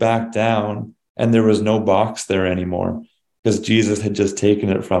looked back down, and there was no box there anymore because Jesus had just taken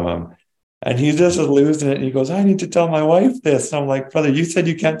it from him. And he just was losing it. And he goes, I need to tell my wife this. And I'm like, brother, you said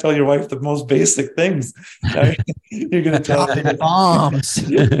you can't tell your wife the most basic things. You're going to tell her bombs.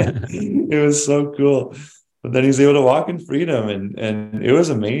 It was so cool. But then he's able to walk in freedom. And it was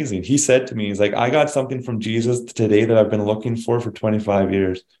amazing. He said to me, he's like, I got something from Jesus today that I've been looking for 25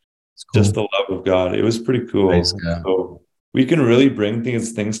 years. Cool. Just the love of God. It was pretty cool. So we can really bring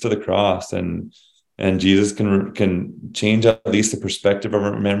things to the cross, and Jesus can change at least the perspective of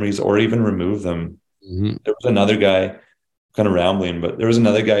our memories, or even remove them. Mm-hmm. There was another guy, kind of rambling, but there was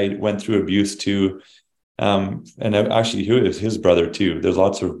another guy who went through abuse too. And actually, he was his brother too. There's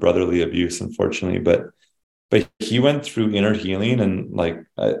lots of brotherly abuse, unfortunately, but he went through inner healing and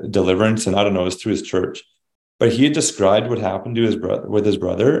deliverance, and I don't know, it was through his church. But he had described what happened to his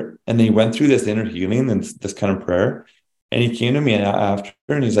brother, and he went through this inner healing and this kind of prayer. And he came to me after,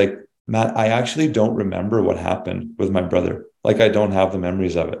 and he's like, Matt, I actually don't remember what happened with my brother. Like, I don't have the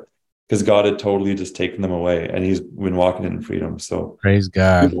memories of it because God had totally just taken them away, and he's been walking in freedom. So praise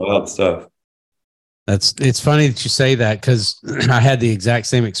God. Wild stuff. It's funny that you say that, because I had the exact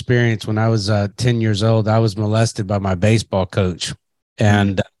same experience when I was 10 years old. I was molested by my baseball coach,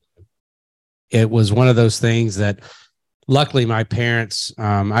 and it was one of those things that luckily my parents,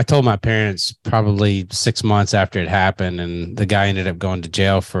 I told my parents probably 6 months after it happened, and the guy ended up going to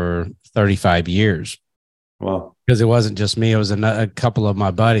jail for 35 years. Wow. Because it wasn't just me, it was a couple of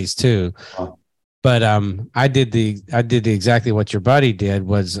my buddies too. Wow. But I did exactly what your buddy did.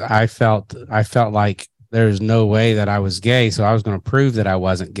 Was I felt like there's no way that I was gay, so I was going to prove that I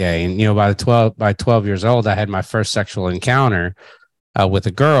wasn't gay. And by 12 years old, I had my first sexual encounter with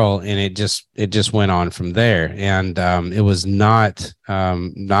a girl, and it just went on from there. And it was not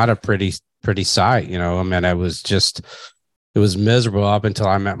a pretty sight, I mean, it was miserable up until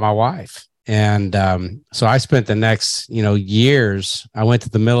I met my wife. And so I spent the next years. I went to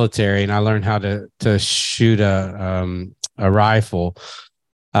the military, and I learned how to shoot a rifle.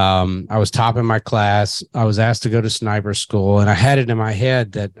 I was top in my class. I was asked to go to sniper school, and I had it in my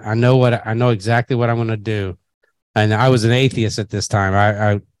head that I know exactly what I'm going to do. And I was an atheist at this time.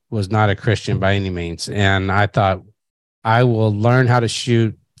 I was not a Christian by any means. And I thought, I will learn how to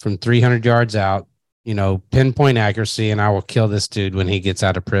shoot from 300 yards out, pinpoint accuracy, and I will kill this dude when he gets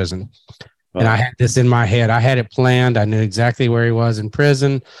out of prison. Wow. And I had this in my head. I had it planned. I knew exactly where he was in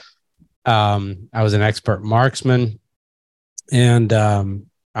prison. I was an expert marksman, and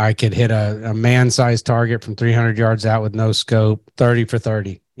I could hit a man-sized target from 300 yards out with no scope, 30 for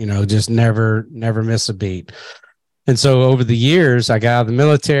 30, just never miss a beat. And so over the years, I got out of the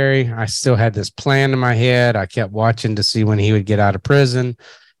military. I still had this plan in my head. I kept watching to see when he would get out of prison.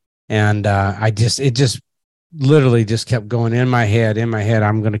 And it just literally just kept going in my head.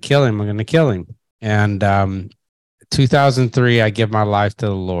 I'm going to kill him. I'm going to kill him. And 2003, I give my life to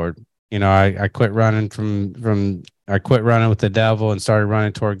the Lord. I quit running I quit running with the devil and started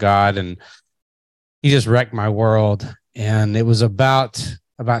running toward God. And he just wrecked my world. And it was about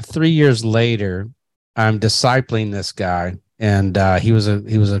about 3 years later, I'm discipling this guy, and he was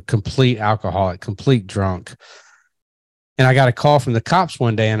a complete alcoholic, complete drunk. And I got a call from the cops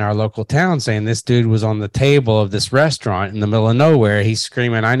one day in our local town saying this dude was on the table of this restaurant in the middle of nowhere. He's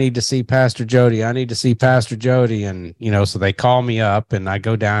screaming, "I need to see Pastor Jody. I need to see Pastor Jody." And, so they call me up, and I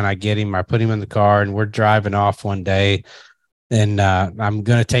go down, I get him, I put him in the car, and we're driving off one day, and I'm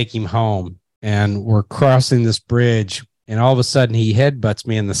going to take him home. And we're crossing this bridge, and all of a sudden he headbutts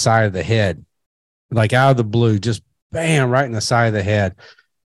me in the side of the head, like out of the blue, just bam, right in the side of the head.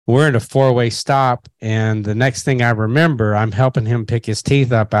 We're in a 4-way stop, and the next thing I remember, I'm helping him pick his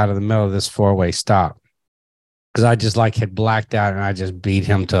teeth up out of the middle of this 4-way stop, because I just had blacked out, and I just beat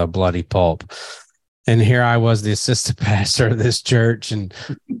him to a bloody pulp. And here I was, the assistant pastor of this church, and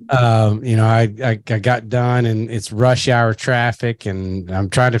I got done, and it's rush hour traffic, and I'm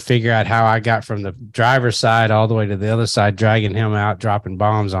trying to figure out how I got from the driver's side all the way to the other side, dragging him out, dropping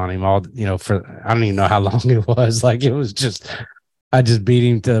bombs on him for I don't even know how long it was. It was just. I just beat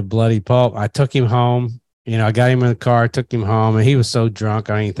him to a bloody pulp. I took him home. I got him in the car, took him home, and he was so drunk,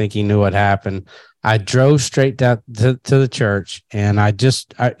 I don't even think he knew what happened. I drove straight down to the church, and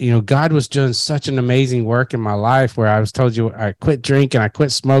God was doing such an amazing work in my life, where I was told you, I quit drinking, I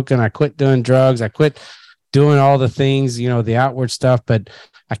quit smoking, I quit doing drugs, I quit doing all the things, the outward stuff, but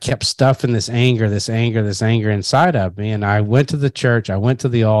I kept stuffing this anger inside of me. And I went to the church, I went to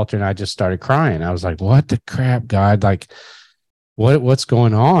the altar, and I just started crying. I was like, what the crap, God? What's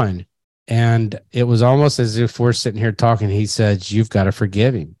going on? And it was almost as if we're sitting here talking. He said, "You've got to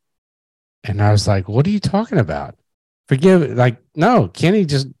forgive him." And I was like, "What are you talking about? Forgive?" No, Kenny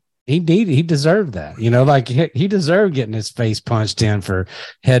he deserved that. He deserved getting his face punched in for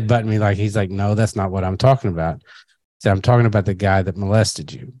headbutting me. He's like, "No, that's not what I'm talking about." So I'm talking about the guy that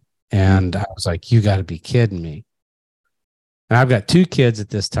molested you. And I was like, "You got to be kidding me." And I've got 2 kids at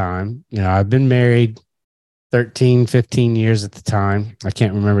this time. I've been married 13, 15 years at the time. I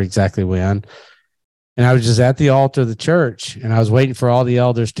can't remember exactly when. And I was just at the altar of the church, and I was waiting for all the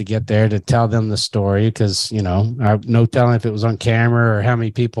elders to get there to tell them the story, because, I no telling if it was on camera or how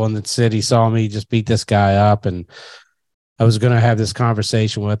many people in the city saw me just beat this guy up. And I was going to have this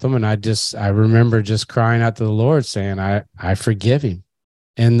conversation with them. And I remember just crying out to the Lord saying, I forgive him.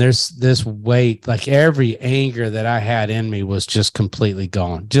 And there's this weight, every anger that I had in me was just completely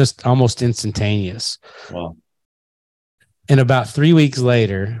gone, just almost instantaneous. Wow. And about 3 weeks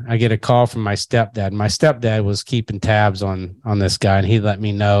later, I get a call from my stepdad. My stepdad was keeping tabs on this guy, and he let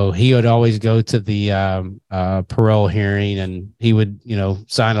me know. He would always go to the parole hearing, and he would,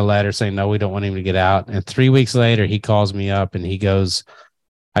 sign a letter saying, "No, we don't want him to get out." And 3 weeks later, he calls me up and he goes,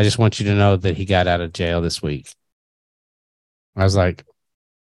 "I just want you to know that he got out of jail this week." I was like,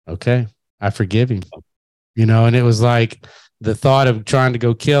 "Okay, I forgive him." And it was the thought of trying to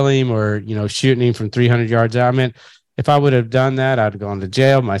go kill him or, shooting him from 300 yards out. I mean, if I would have done that, I'd have gone to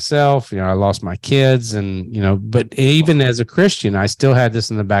jail myself. I lost my kids, and, but even as a Christian, I still had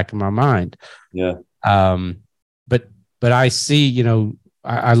this in the back of my mind. Yeah. But I see,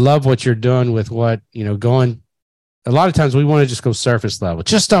 I love what you're doing with what, going. A lot of times we want to just go surface level.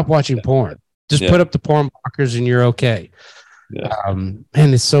 Just stop watching porn. Just put up the porn blockers and you're okay. Yeah. And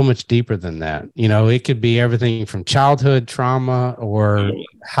it's so much deeper than that. It could be everything from childhood trauma or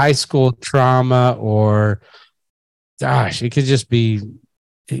high school trauma, or gosh, it could just be,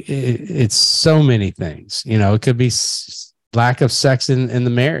 it's so many things. It could be lack of sex in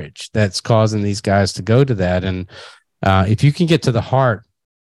the marriage that's causing these guys to go to that. And if you can get to the heart,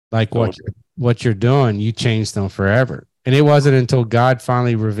 what you're doing, you change them forever. And it wasn't until God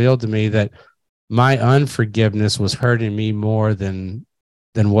finally revealed to me that my unforgiveness was hurting me more than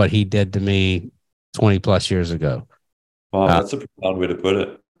what he did to me 20 plus years ago. Wow, that's a profound way to put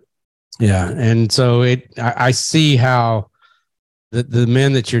it. Yeah. And so I see how the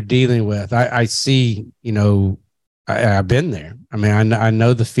men that you're dealing with, I see, I've been there. I mean, I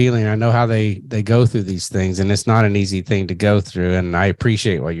know the feeling. I know how they go through these things, and it's not an easy thing to go through. And I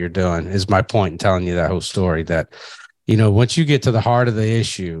appreciate what you're doing, is my point in telling you that whole story, that, once you get to the heart of the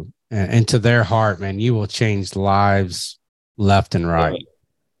issue and to their heart, man, you will change lives left and right.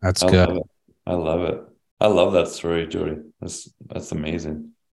 That's good. I love it. I love that story, Jody. That's amazing.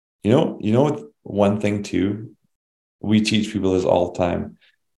 One thing too, we teach people this all the time,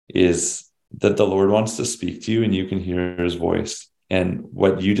 is that the Lord wants to speak to you and you can hear his voice. And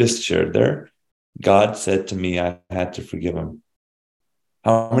what you just shared there, God said to me, I had to forgive him.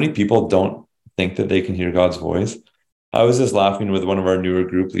 How many people don't think that they can hear God's voice? I was just laughing with one of our newer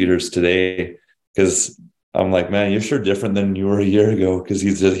group leaders today, because I'm like, man, you're sure different than you were a year ago, because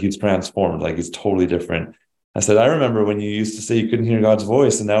he's transformed. He's totally different. I said, I remember when you used to say you couldn't hear God's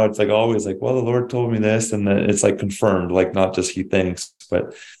voice, and now it's like always like, well, the Lord told me this, and then it's like confirmed, like not just he thinks,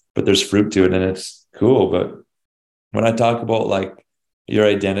 but there's fruit to it, and it's cool. But when I talk about like your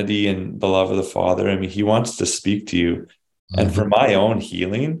identity and the love of the Father, I mean, he wants to speak to you. And for my own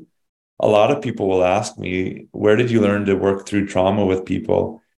healing, a lot of people will ask me, where did you learn to work through trauma with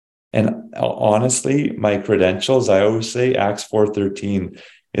people? And honestly, my credentials, I always say Acts 4:13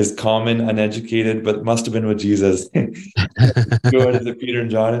 is common, uneducated, but must have been with Jesus. What is it, Peter and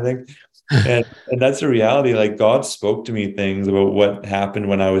John, I think? And that's the reality. Like, God spoke to me things about what happened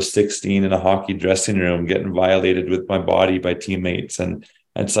when I was 16 in a hockey dressing room, getting violated with my body by teammates. And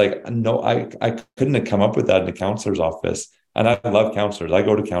it's like, no, I couldn't have come up with that in a counselor's office. And I love counselors. I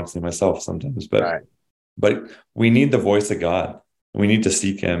go to counseling myself sometimes, but we need the voice of God. We need to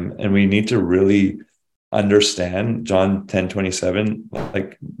seek him, and we need to really understand John 10:27,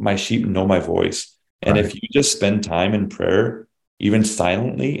 like, my sheep know my voice. And if you just spend time in prayer, even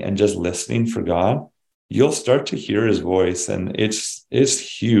silently, and just listening for God, you'll start to hear his voice. And it's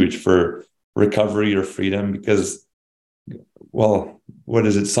huge for recovery or freedom, because, well, what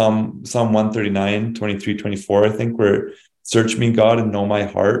is it? Psalm 139, 23, 24, I think, where search me, God, and know my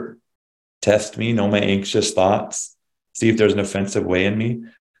heart. Test me, know my anxious thoughts. See if there's an offensive way in me.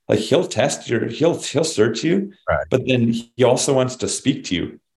 Like, he'll test he'll search you, but then he also wants to speak to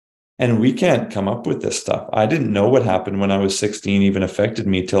you. And we can't come up with this stuff. I didn't know what happened when I was 16 even affected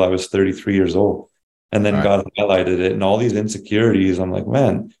me till I was 33 years old. And then God highlighted it, and all these insecurities. I'm like,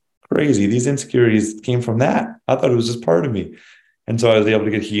 man, crazy. These insecurities came from that. I thought it was just part of me. And so I was able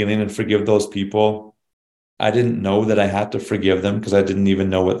to get healing and forgive those people. I didn't know that I had to forgive them because I didn't even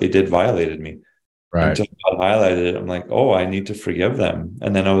know what they did violated me. Until God highlighted it, I'm like, oh, I need to forgive them.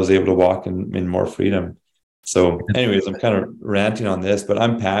 And then I was able to walk in more freedom. So anyways, I'm kind of ranting on this, but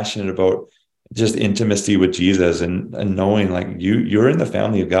I'm passionate about just intimacy with Jesus and knowing, like, you're in the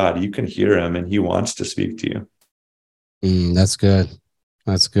family of God. You can hear him, and he wants to speak to you. That's good.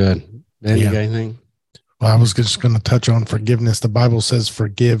 That's good. Ben, you got anything? Well, I was just going to touch on forgiveness. The Bible says,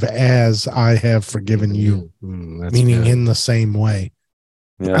 forgive as I have forgiven you, meaning in the same way.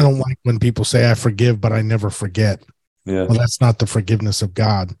 Yeah. I don't like when people say I forgive, but I never forget. Yeah. Well, that's not the forgiveness of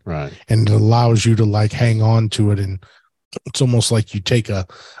God. Right. And it allows you to, like, hang on to it. And it's almost like you take an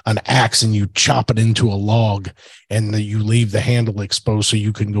axe and you chop it into a log, and you leave the handle exposed so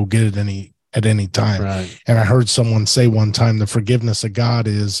you can go get it at any time. Right. And I heard someone say one time, the forgiveness of God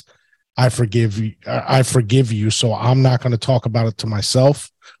is, I forgive you. So I'm not going to talk about it to myself.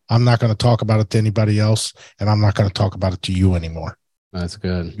 I'm not going to talk about it to anybody else. And I'm not going to talk about it to you anymore. That's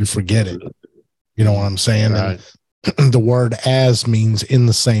good. You forget it. You know what I'm saying? Right. And the word as means in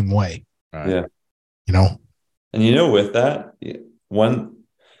the same way. Right. Yeah. You know? And with that, when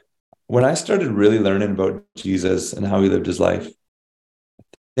I started really learning about Jesus and how he lived his life,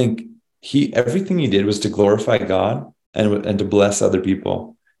 I think everything he did was to glorify God and to bless other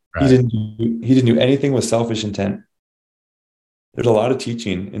people. Right. He didn't do anything with selfish intent. There's a lot of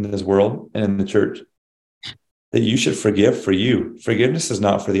teaching in this world and in the church that you should forgive for you. Forgiveness is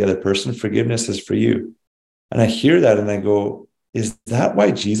not for the other person. Forgiveness is for you. And I hear that and I go, is that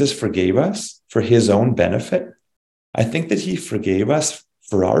why Jesus forgave us? For his own benefit? I think that he forgave us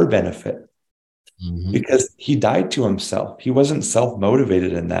for our benefit, because he died to himself. He wasn't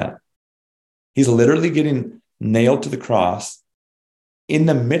self-motivated in that. He's literally getting nailed to the cross in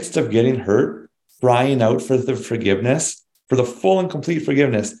the midst of getting hurt, crying out for the forgiveness, for the full and complete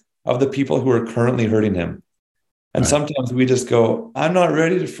forgiveness of the people who are currently hurting him. And sometimes we just go, I'm not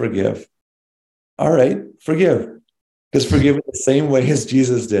ready to forgive. All right, forgive. Because forgive it the same way as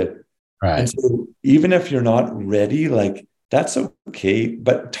Jesus did. Right. And so even if you're not ready, like, that's okay.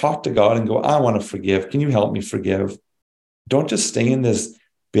 But talk to God and go, I want to forgive. Can you help me forgive? Don't just stay in this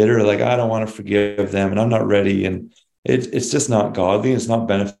bitter, like, I don't want to forgive them and I'm not ready. And it's just not godly. It's not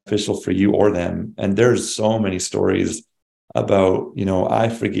beneficial for you or them. And there's so many stories about, I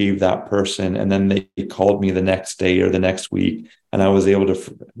forgave that person, and then they called me the next day or the next week, and I was able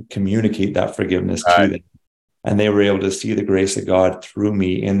to communicate that forgiveness to them. And they were able to see the grace of God through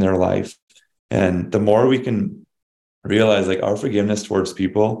me in their life. And the more we can realize, like, our forgiveness towards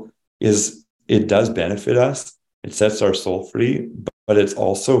people it does benefit us. It sets our soul free, but it's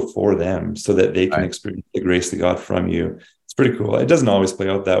also for them so that they can experience the grace of God from you. It's pretty cool. It doesn't always play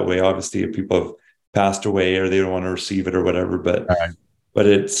out that way. Obviously, if people have passed away or they don't want to receive it or whatever, but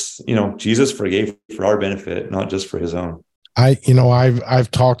it's, Jesus forgave for our benefit, not just for his own.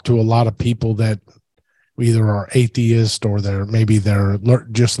 I've talked to a lot of people that either are atheist or they're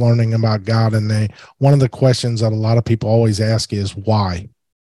just learning about God. And one of the questions that a lot of people always ask is why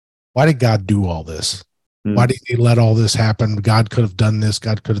did God do all this? Why did he let all this happen? God could have done this.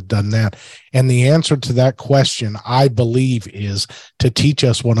 God could have done that. And the answer to that question, I believe, is to teach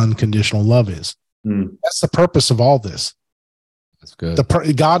us what unconditional love is. That's the purpose of all this. That's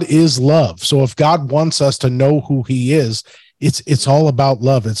good. God is love. So if God wants us to know who he is, it's all about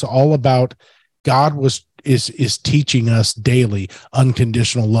love. It's all about God is teaching us daily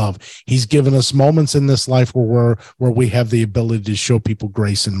unconditional love. He's given us moments in this life where we have the ability to show people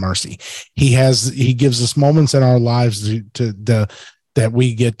grace and mercy. He gives us moments in our lives that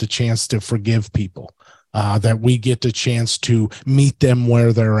we get the chance to forgive people, that we get the chance to meet them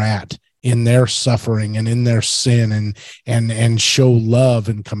where they're at in their suffering and in their sin, and show love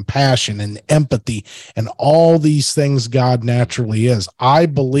and compassion and empathy and all these things God naturally is. I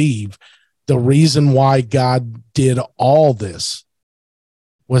believe the reason why God did all this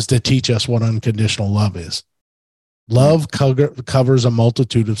was to teach us what unconditional love is. Love covers a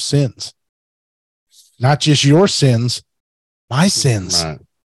multitude of sins, not just your sins, my sins.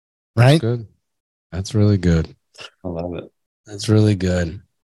 Right? Good. That's really good. I love it. That's really good.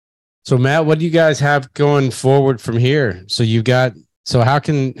 So Matt, what do you guys have going forward from here? So how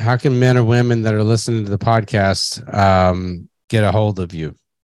can men or women that are listening to the podcast get a hold of you?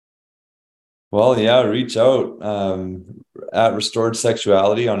 Well, yeah, reach out at Restored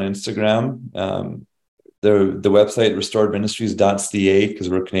Sexuality on Instagram. The website restoredministries.ca, because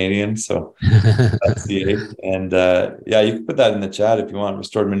we're Canadian, so .ca. And yeah, you can put that in the chat if you want,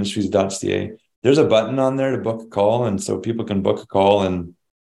 restoredministries.ca. There's a button on there to book a call, and so people can book a call, and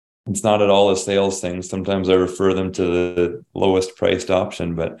it's not at all a sales thing. Sometimes I refer them to the lowest priced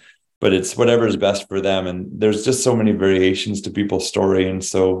option, but it's whatever is best for them. And there's just so many variations to people's story. And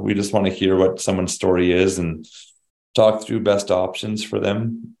so we just want to hear what someone's story is and talk through best options for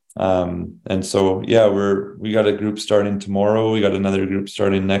them. And so, yeah, we got a group starting tomorrow. We got another group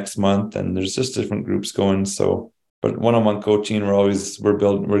starting next month, and there's just different groups going. So, but one-on-one coaching,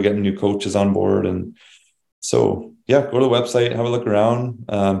 we're getting new coaches on board. And so, yeah, go to the website, have a look around,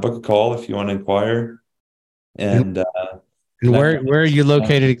 book a call if you want to inquire. And where are you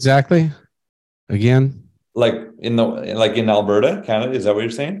located exactly? Again, like in Alberta, Canada. Is that what you're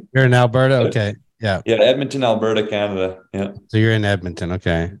saying? You're in Alberta. Okay. Yeah. Yeah. Edmonton, Alberta, Canada. Yeah. So you're in Edmonton.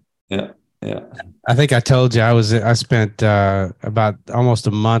 Okay. Yeah. Yeah. I think I told you I spent about almost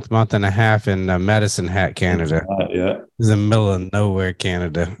a month and a half in Medicine Hat, Canada. Yeah. It's in the middle of nowhere,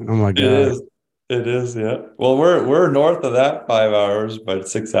 Canada. Oh my God. It is. Yeah. Well, we're north of that 5 hours, but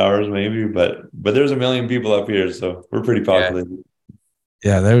 6 hours maybe, but there's a million people up here, so we're pretty populated.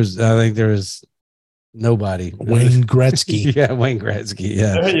 Yeah. I think there was nobody. Wayne Gretzky. Yeah, Wayne Gretzky.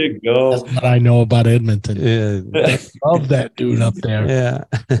 Yeah. There you go. That's what I know about Edmonton. Yeah. I love that dude up there. Yeah.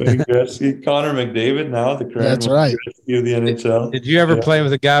 Wayne Gretzky, Connor McDavid now, the current That's right. Gretzky of the NHL. Did you ever play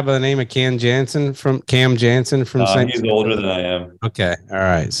with a guy by the name of Cam Jansen from St. He's older than I am. Okay. All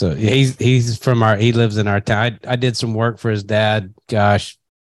right. So he's he lives in our town. I did some work for his dad, 2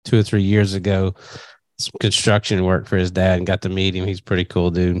 or 3 years ago, some construction work for his dad, and got to meet him. He's a pretty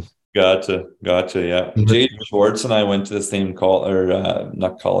cool dude. Gotcha. Yeah. Jade Schwartz and I went to the same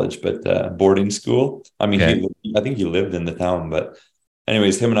not college, but boarding school. I mean, I think he lived in the town, but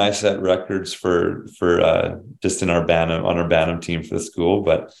anyways, him and I set records for just in our Bantam team for the school,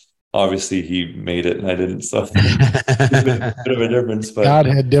 but obviously he made it and I didn't. So a bit of a difference, but God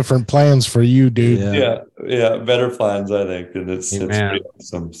had different plans for you, dude. Yeah. Better plans, I think. And it's pretty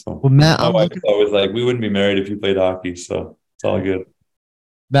awesome. So well, Matt, my wife was always like, we wouldn't be married if you played hockey. So it's all good.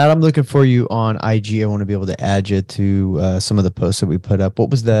 Matt, I'm looking for you on IG. I want to be able to add you to some of the posts that we put up. What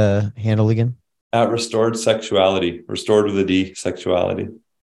was the handle again? At Restored Sexuality. Restored with a D, Sexuality.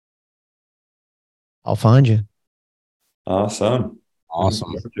 I'll find you. Awesome.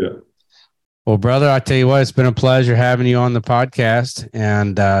 Well, brother, I tell you what, it's been a pleasure having you on the podcast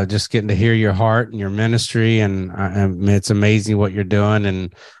and just getting to hear your heart and your ministry. And it's amazing what you're doing,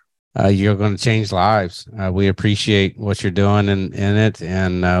 and you're going to change lives. We appreciate what you're doing in it,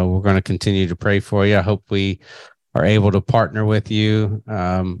 and we're going to continue to pray for you. I hope we are able to partner with you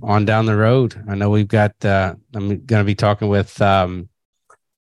on down the road. I know we've got, I'm going to be talking with,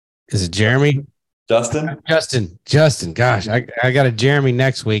 is it Jeremy? Justin. Gosh, I got a Jeremy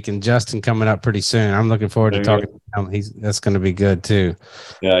next week and Justin coming up pretty soon. I'm looking forward to talking to him. That's going to be good too.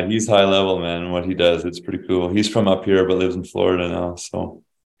 Yeah, he's high level, man. What he does, it's pretty cool. He's from up here, but lives in Florida now. So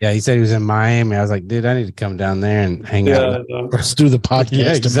yeah, he said he was in Miami. I was like, dude, I need to come down there and hang out. Let's do the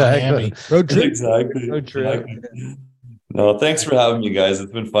podcast in Miami. Road trip. Exactly. No, thanks for having me, guys.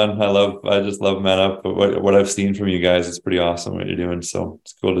 It's been fun. I just love Man Up. But what I've seen from you guys, it's pretty awesome what you're doing. So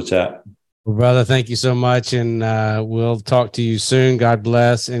it's cool to chat. Well, brother, thank you so much. And we'll talk to you soon. God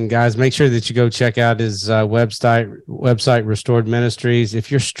bless. And guys, make sure that you go check out his website, Restored Ministries. If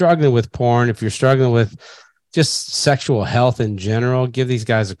you're struggling with porn, if you're struggling with just sexual health in general, give these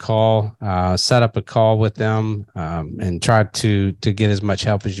guys a call, set up a call with them, and try to get as much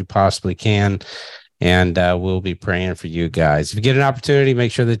help as you possibly can. And we'll be praying for you guys. If you get an opportunity,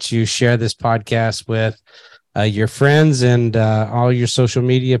 make sure that you share this podcast with your friends and all your social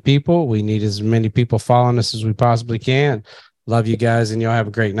media people. We need as many people following us as we possibly can. Love you guys, and y'all have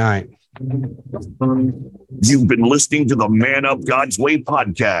a great night. You've been listening to the Man Up God's Way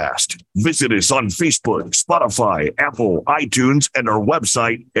podcast. Visit us on Facebook, Spotify, Apple, iTunes, and our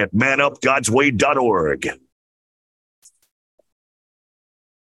website at manupgodsway.org.